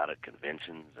talk about at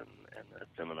conventions and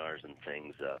seminars and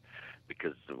things,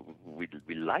 because we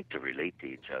like to relate to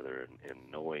each other and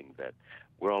knowing that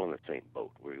we're all in the same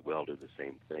boat. We all do the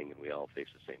same thing, and we all face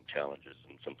the same challenges,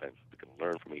 and sometimes we can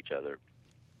learn from each other.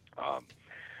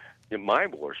 In my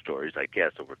war stories, I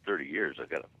guess, over 30 years, I've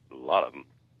got a lot of them,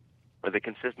 but they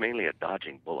consist mainly of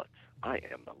dodging bullets. I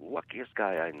am the luckiest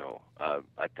guy I know.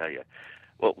 I tell you.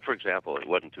 Well, for example, it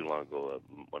wasn't too long ago,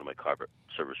 one of my carpet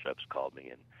service reps called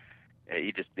me, and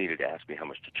he just needed to ask me how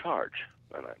much to charge.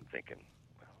 And I'm thinking,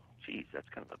 well, geez, that's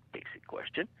kind of a basic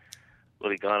question. Well,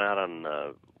 he'd gone out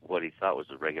on what he thought was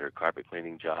a regular carpet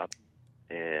cleaning job,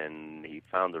 and he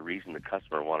found the reason the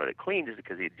customer wanted it cleaned is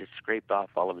because he had just scraped off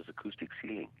all of his acoustic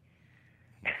ceiling.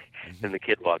 And the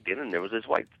kid walked in, and there was this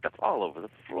white stuff all over the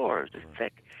floor. It was just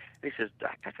thick. And he says,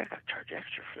 I got to charge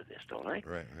extra for this, don't I?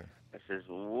 Right. I says,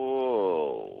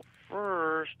 whoa,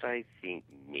 first I think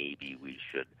maybe we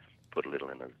should put a little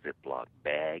in a Ziploc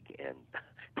bag and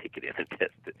take it in and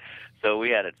test it. So we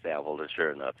had it sampled, and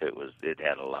sure enough, it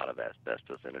had a lot of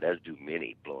asbestos in it, as do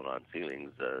many blown-on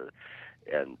ceilings.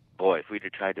 And boy, if we'd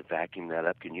have tried to vacuum that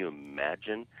up, can you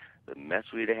imagine the mess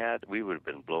we'd have had? We would have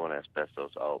been blowing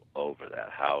asbestos all over that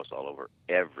house, all over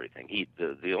everything.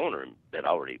 The owner had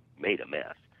already made a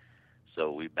mess. So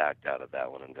we backed out of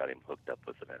that one and got him hooked up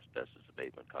with an asbestos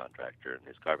abatement contractor, and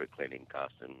his carpet cleaning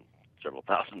cost him several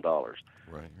 $1,000s.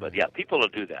 Right. But yeah, people will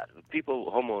do that.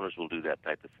 Homeowners will do that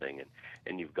type of thing,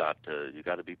 and you've got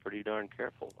to be pretty darn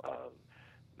careful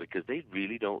because they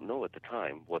really don't know at the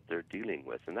time what they're dealing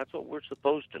with, and that's what we're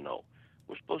supposed to know.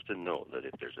 We're supposed to know that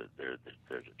if there's a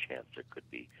chance there could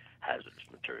be hazardous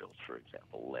materials, for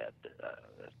example, lead,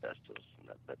 asbestos, and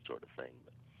that sort of thing.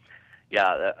 But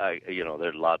yeah,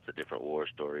 there's lots of different war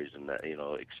stories, and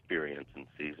experience and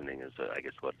seasoning is, I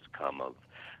guess, what's come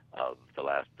of the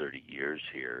last 30 years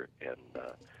here, and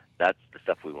that's the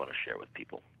stuff we want to share with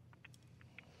people.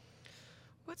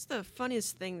 What's the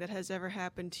funniest thing that has ever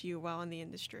happened to you while in the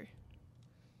industry?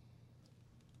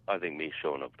 I think me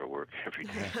showing up for work every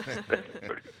day. That's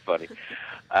pretty funny.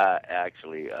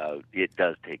 Actually, it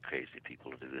does take crazy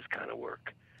people to do this kind of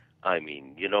work. I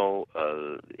mean,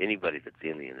 anybody that's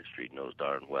in the industry knows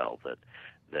darn well that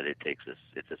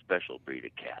it's a special breed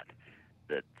of cat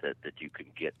that you can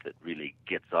get that really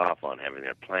gets off on having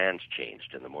their plans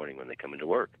changed in the morning when they come into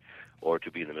work, or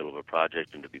to be in the middle of a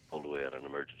project and to be pulled away on an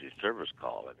emergency service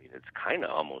call. I mean, it's kind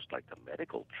of almost like the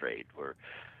medical trade where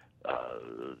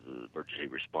the emergency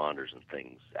responders and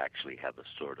things actually have a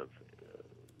sort of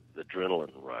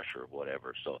adrenaline rush or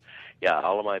whatever. So, yeah,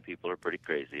 all of my people are pretty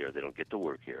crazy, or they don't get to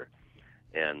work here,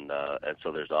 and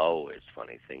so there's always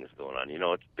funny things going on.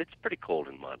 It's pretty cold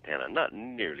in Montana, not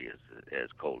nearly as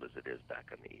cold as it is back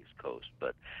on the East Coast,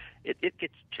 but it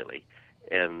gets chilly.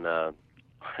 And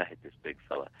this big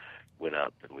fella went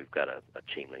out, and we've got a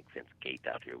chain link fence gate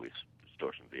out here. We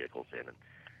store some vehicles in,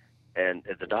 and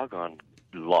the doggone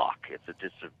lock, it's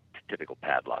just a typical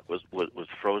padlock, was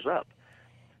froze up.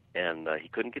 And he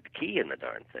couldn't get the key in the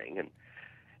darn thing, and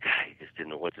he just didn't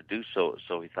know what to do. So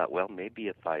he thought, well, maybe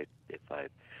if I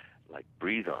like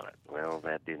breathe on it. Well,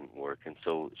 that didn't work, and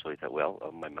so he thought, well,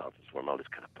 my mouth is warm. I'll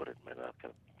just kind of put it in my mouth,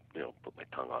 kind of put my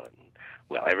tongue on it. And,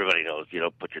 well, everybody knows,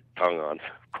 put your tongue on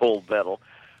cold metal,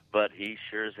 but he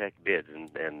sure as heck did,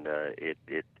 and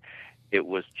it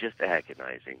was just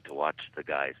agonizing to watch the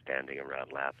guys standing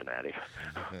around laughing at him.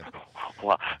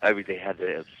 Well, I mean, they had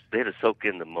to soak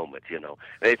in the moment,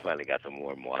 They finally got some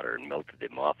warm water and melted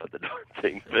him off of the darn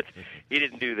thing, but he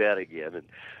didn't do that again. And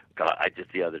God,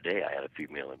 the other day I had a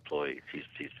female employee.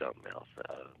 She's something else.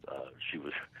 She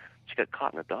got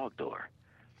caught in a dog door.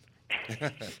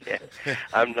 Yeah,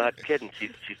 I'm not kidding.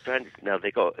 She's trying to. Now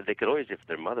they could always, if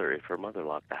her mother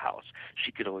locked the house,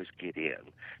 she could always get in.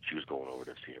 She was going over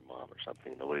to see her mom or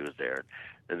something. Nobody was there,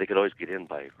 and they could always get in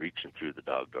by reaching through the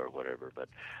dog door or whatever. But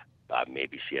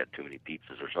maybe she had too many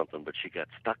pizzas or something. But she got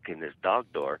stuck in this dog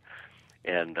door,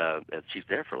 and she's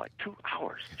there for like 2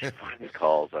 hours. She finally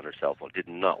calls on her cell phone. Did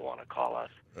not want to call us.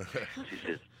 She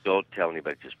says, "Don't tell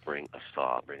anybody. Just bring a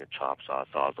saw, bring a chop saw,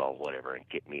 sawzall, whatever, and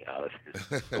get me out of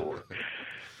this store."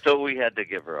 So we had to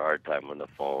give her a hard time on the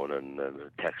phone and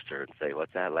text her and say,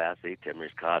 "What's that, Lassie?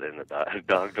 Timmer's caught in the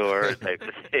dog door," type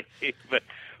of thing. But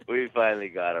we finally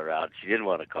got her out. She didn't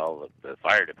want to call the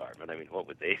fire department. I mean, what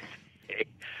would they say?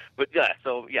 But yeah,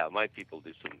 my people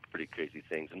do some pretty crazy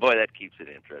things, and boy, that keeps it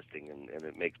interesting, and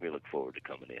it makes me look forward to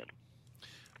coming in.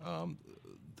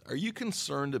 Are you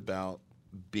concerned about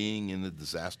being in the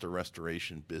disaster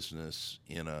restoration business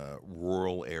in a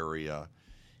rural area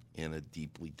in a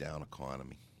deeply down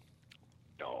economy?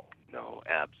 No,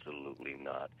 absolutely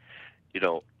not. You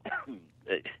know,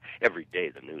 every day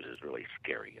the news is really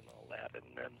scary and all that,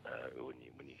 and then when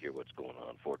you hear what's going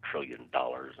on, $4 trillion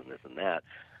and this and that,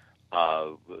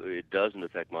 it doesn't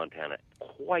affect Montana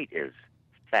quite as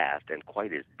fast and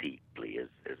quite as deeply as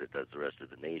it does the rest of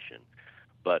the nation.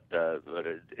 But the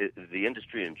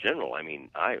industry in general, I mean,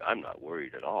 I'm not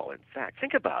worried at all. In fact,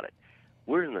 think about it.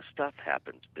 We're in the stuff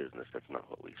happens business. That's not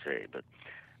what we say, but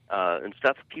and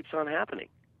stuff keeps on happening.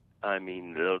 I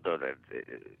mean,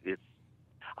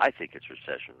 I think it's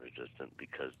recession resistant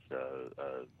because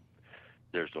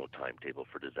there's no timetable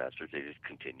for disasters. They just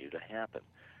continue to happen.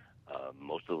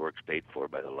 Most of the work's paid for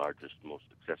by the largest, most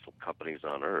successful companies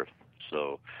on earth.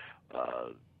 So,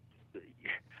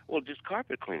 well, just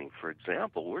carpet cleaning, for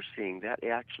example, we're seeing that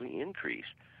actually increase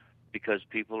because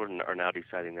people are now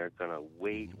deciding they're going to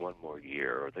wait one more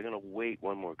year, or they're going to wait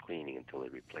one more cleaning until they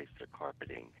replace their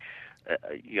carpeting.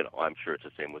 You know, I'm sure it's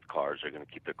the same with cars. They're going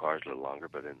to keep their cars a little longer,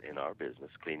 but in our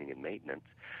business, cleaning and maintenance,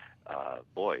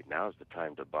 boy, now's the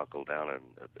time to buckle down and,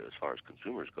 as far as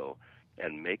consumers go,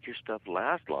 and make your stuff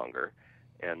last longer.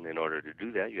 And in order to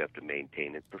do that, you have to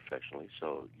maintain it professionally.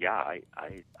 So, yeah,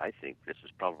 I think this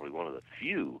is probably one of the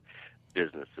few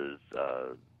businesses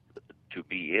to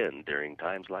be in during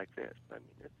times like this. I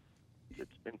mean,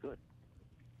 it's been good.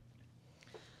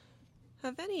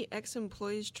 Have any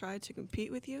ex-employees tried to compete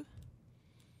with you?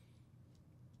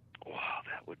 Wow,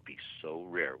 that would be so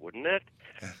rare, wouldn't it?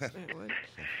 It would.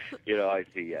 You know, I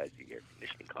see air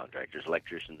conditioning contractors,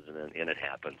 electricians, and it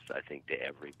happens, I think, to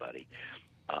everybody.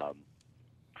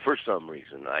 For some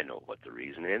reason, I know what the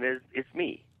reason is. It's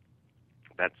me.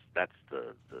 That's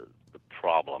the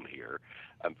problem here.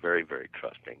 I'm very, very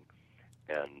trusting.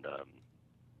 And,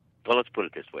 well, let's put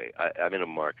it this way. I'm in a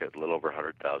market, a little over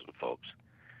 100,000 folks,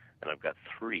 and I've got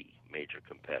 3 major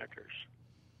competitors,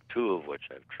 2 of which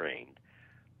I've trained,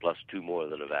 plus 2 more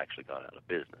that have actually gone out of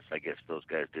business. I guess those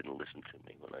guys didn't listen to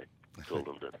me when I told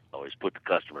them to always put the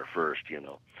customer first, you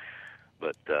know.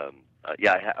 But,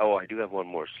 yeah, I do have one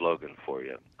more slogan for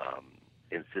you.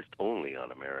 Insist only on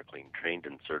AmeriClean, trained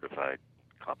and certified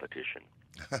competition.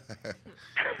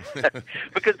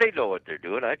 Because they know what they're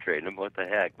doing. I train them, what the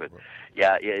heck. But,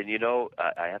 yeah, and you know,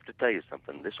 I have to tell you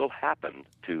something. This will happen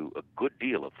to a good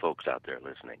deal of folks out there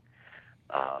listening.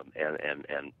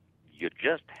 And you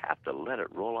just have to let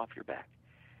it roll off your back.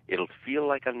 It'll feel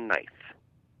like a knife,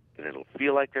 and it'll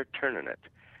feel like they're turning it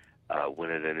when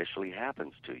it initially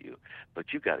happens to you.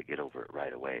 But you got to get over it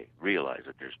right away. Realize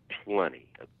that there's plenty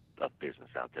of business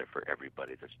out there for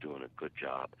everybody that's doing a good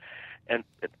job. And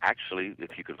actually,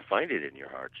 if you can find it in your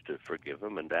hearts to forgive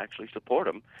them and to actually support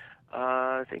them,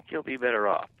 I think you'll be better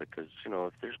off because, you know,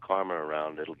 if there's karma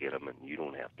around, it'll get them, and you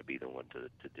don't have to be the one to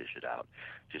dish it out.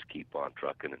 Just keep on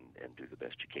trucking and do the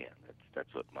best you can.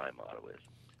 That's what my motto is.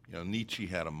 You know, Nietzsche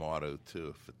had a motto,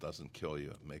 too. If it doesn't kill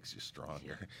you, it makes you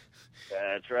stronger.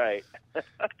 That's right.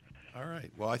 All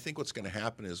right. Well, I think what's going to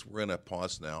happen is we're going to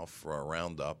pause now for our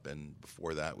roundup, and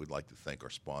before that, we'd like to thank our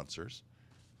sponsors.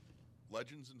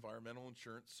 Legends Environmental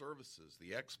Insurance Services,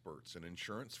 the experts in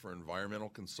insurance for environmental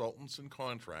consultants and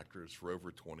contractors for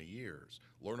over 20 years.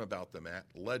 Learn about them at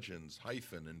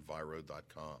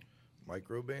legends-enviro.com.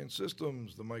 Microban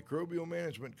Systems, the microbial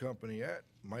management company at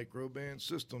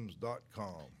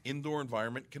microbansystems.com. Indoor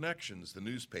Environment Connections, the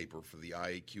newspaper for the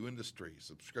IAQ industry.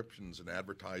 Subscriptions and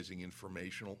advertising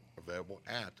informational available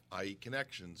at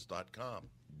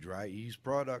ieconnections.com. Dry Ease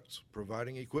Products,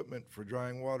 providing equipment for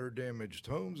drying water-damaged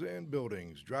homes and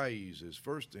buildings. Dry Ease is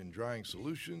first in drying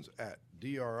solutions at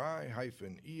dri-eaz.com.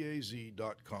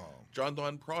 John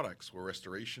Donne Products, where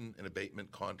restoration and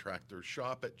abatement contractors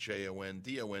shop at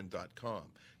jondon.com.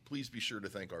 Please be sure to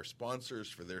thank our sponsors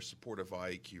for their support of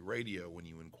IAQ Radio when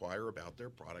you inquire about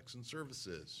their products and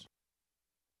services.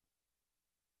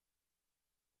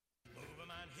 Move 'em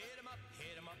on, hit 'em up, move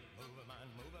 'em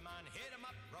on, hit 'em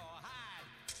up, rawhide.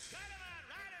 Cut 'em out,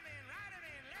 ride 'em in, let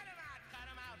 'em out, cut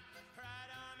 'em out, ride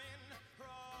 'em in,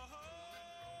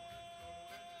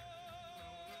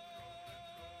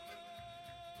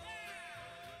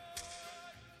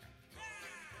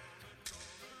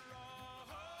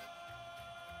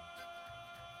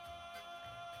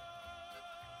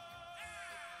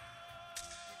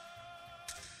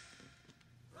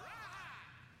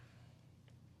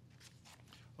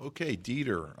 Okay,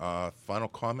 Dieter, final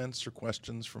comments or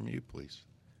questions from you, please.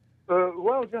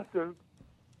 Well, just a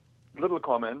little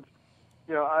comment.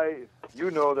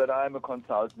 You know that I'm a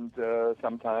consultant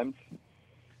sometimes,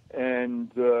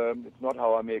 and it's not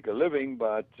how I make a living,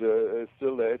 but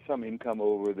still there is some income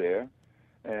over there.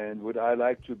 And would I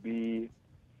like to be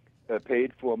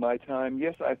paid for my time?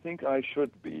 Yes, I think I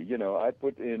should be. You know, I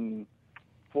put in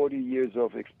 40 years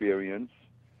of experience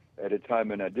at a time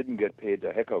when I didn't get paid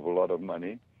a heck of a lot of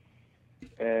money.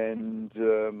 And,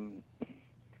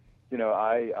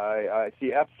 I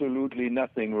see absolutely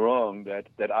nothing wrong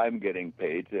that I'm getting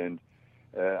paid, and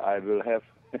I will have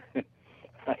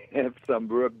I have some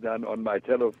work done on my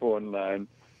telephone line.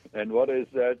 And what is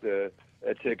that?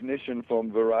 A technician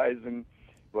from Verizon,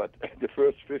 but the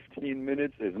first 15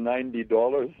 minutes is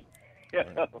 $90.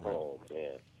 Oh,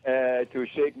 man. To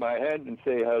shake my hand and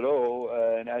say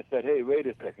hello. And I said, hey, wait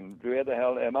a second, where the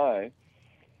hell am I?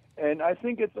 And I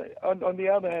think it's, on the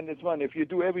other hand, it's one, if you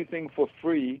do everything for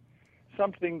free,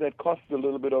 something that costs a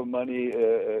little bit of money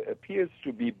appears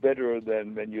to be better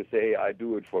than when you say, I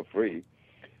do it for free.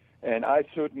 And I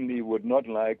certainly would not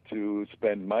like to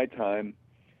spend my time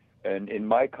and in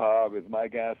my car with my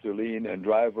gasoline and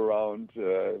drive around,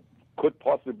 could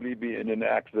possibly be in an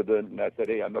accident, and I said,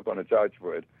 hey, I'm not going to charge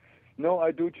for it. No, I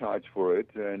do charge for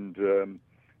it, and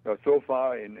so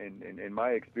far in my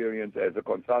experience as a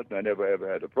consultant, I never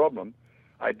ever had a problem.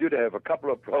 I did have a couple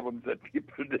of problems that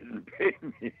people didn't pay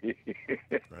me.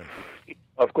 Right.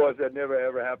 Of course, that never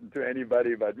ever happened to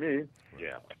anybody but me.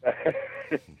 Yeah.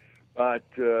 But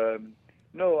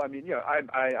no, I mean,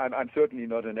 I'm certainly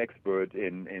not an expert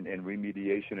in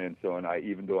remediation and so on.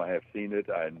 Even though I have seen it,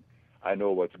 I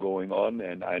know what's going on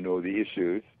and I know the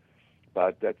issues,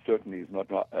 but that certainly is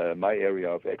not my area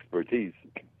of expertise.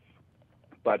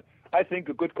 But I think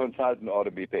a good consultant ought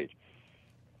to be paid.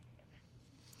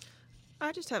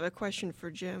 I just have a question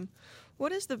for Jim.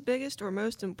 What is the biggest or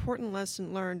most important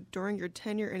lesson learned during your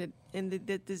tenure in the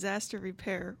disaster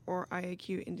repair or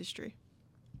IAQ industry?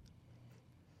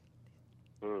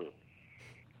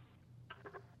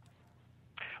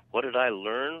 What did I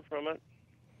learn from it?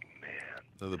 Man.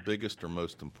 So the biggest or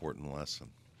most important lesson?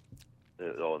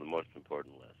 The most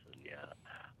important lesson, yeah.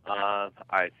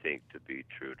 I think to be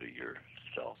true to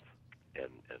yourself, and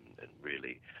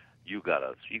really, you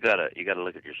gotta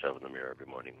look at yourself in the mirror every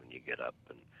morning when you get up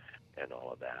and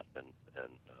all of that, and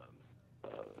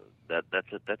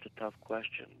that's a tough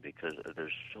question because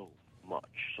there's so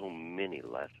many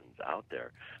lessons out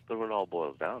there. But when it all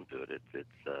boils down to it, it's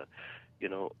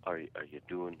are you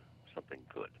doing something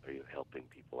good? Are you helping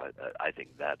people? I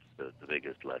think that's the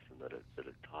biggest lesson that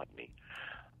it taught me.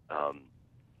 I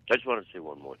just want to say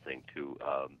one more thing too.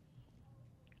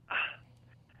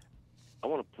 I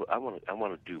want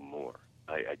to do more.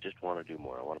 I just want to do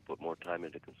more. I want to put more time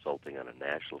into consulting on a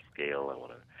national scale. I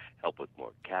want to help with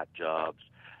more CAT jobs,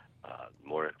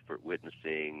 more expert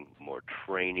witnessing, more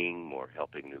training, more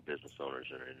helping new business owners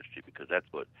in our industry, because that's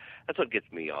what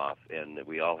gets me off. And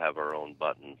we all have our own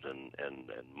buttons, and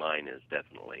mine is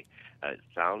definitely. It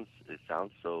sounds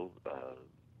so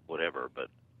whatever, but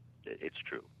it's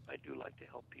true. I do like to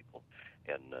help people,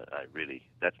 and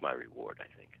that's my reward, I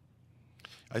think.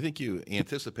 I think you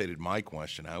anticipated my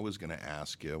question. I was going to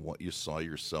ask you what you saw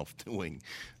yourself doing,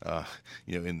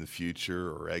 in the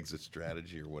future or exit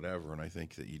strategy or whatever, and I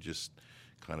think that you just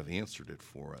kind of answered it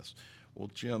for us. Well,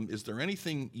 Jim, is there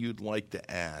anything you'd like to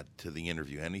add to the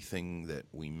interview? Anything that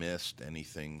we missed?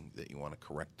 Anything that you want to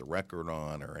correct the record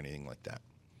on, or anything like that?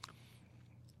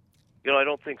 I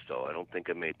don't think so. I don't think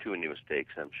I made too many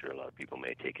mistakes. I'm sure a lot of people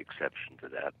may take exception to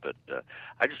that, but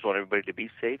I just want everybody to be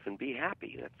safe and be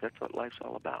happy. That's what life's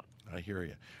all about. I hear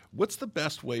you. What's the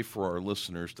best way for our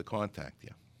listeners to contact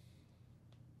you?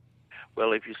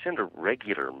 Well, if you send a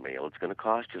regular mail, it's going to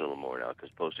cost you a little more now because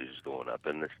postage is going up,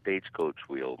 and the stagecoach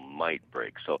wheel might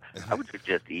break. So I would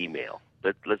suggest email.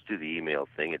 Let's do the email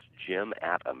thing. It's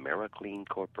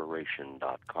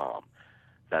jim@americleancorporation.com.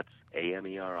 That's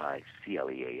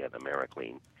AMERICLEAN,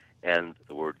 AmeriClean, and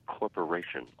the word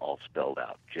corporation all spelled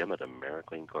out.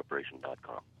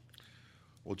 jim@americleancorporation.com.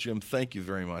 Well, Jim, thank you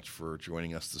very much for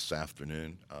joining us this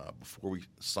afternoon. Before we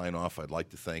sign off, I'd like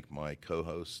to thank my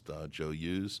co-host, Joe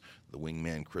Hughes, the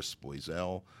wingman, Chris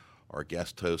Boisel, our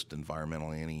guest host,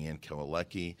 Environmental Annie Ann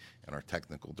Kowalecki, and our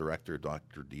technical director,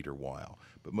 Dr. Dieter Weil.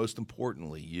 But most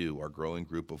importantly, you, our growing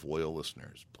group of loyal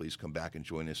listeners, please come back and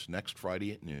join us next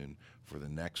Friday at noon for the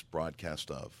next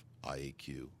broadcast of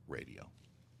IAQ Radio.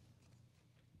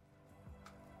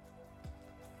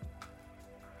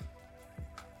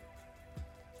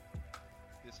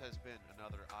 This has been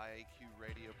another IAQ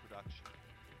Radio production.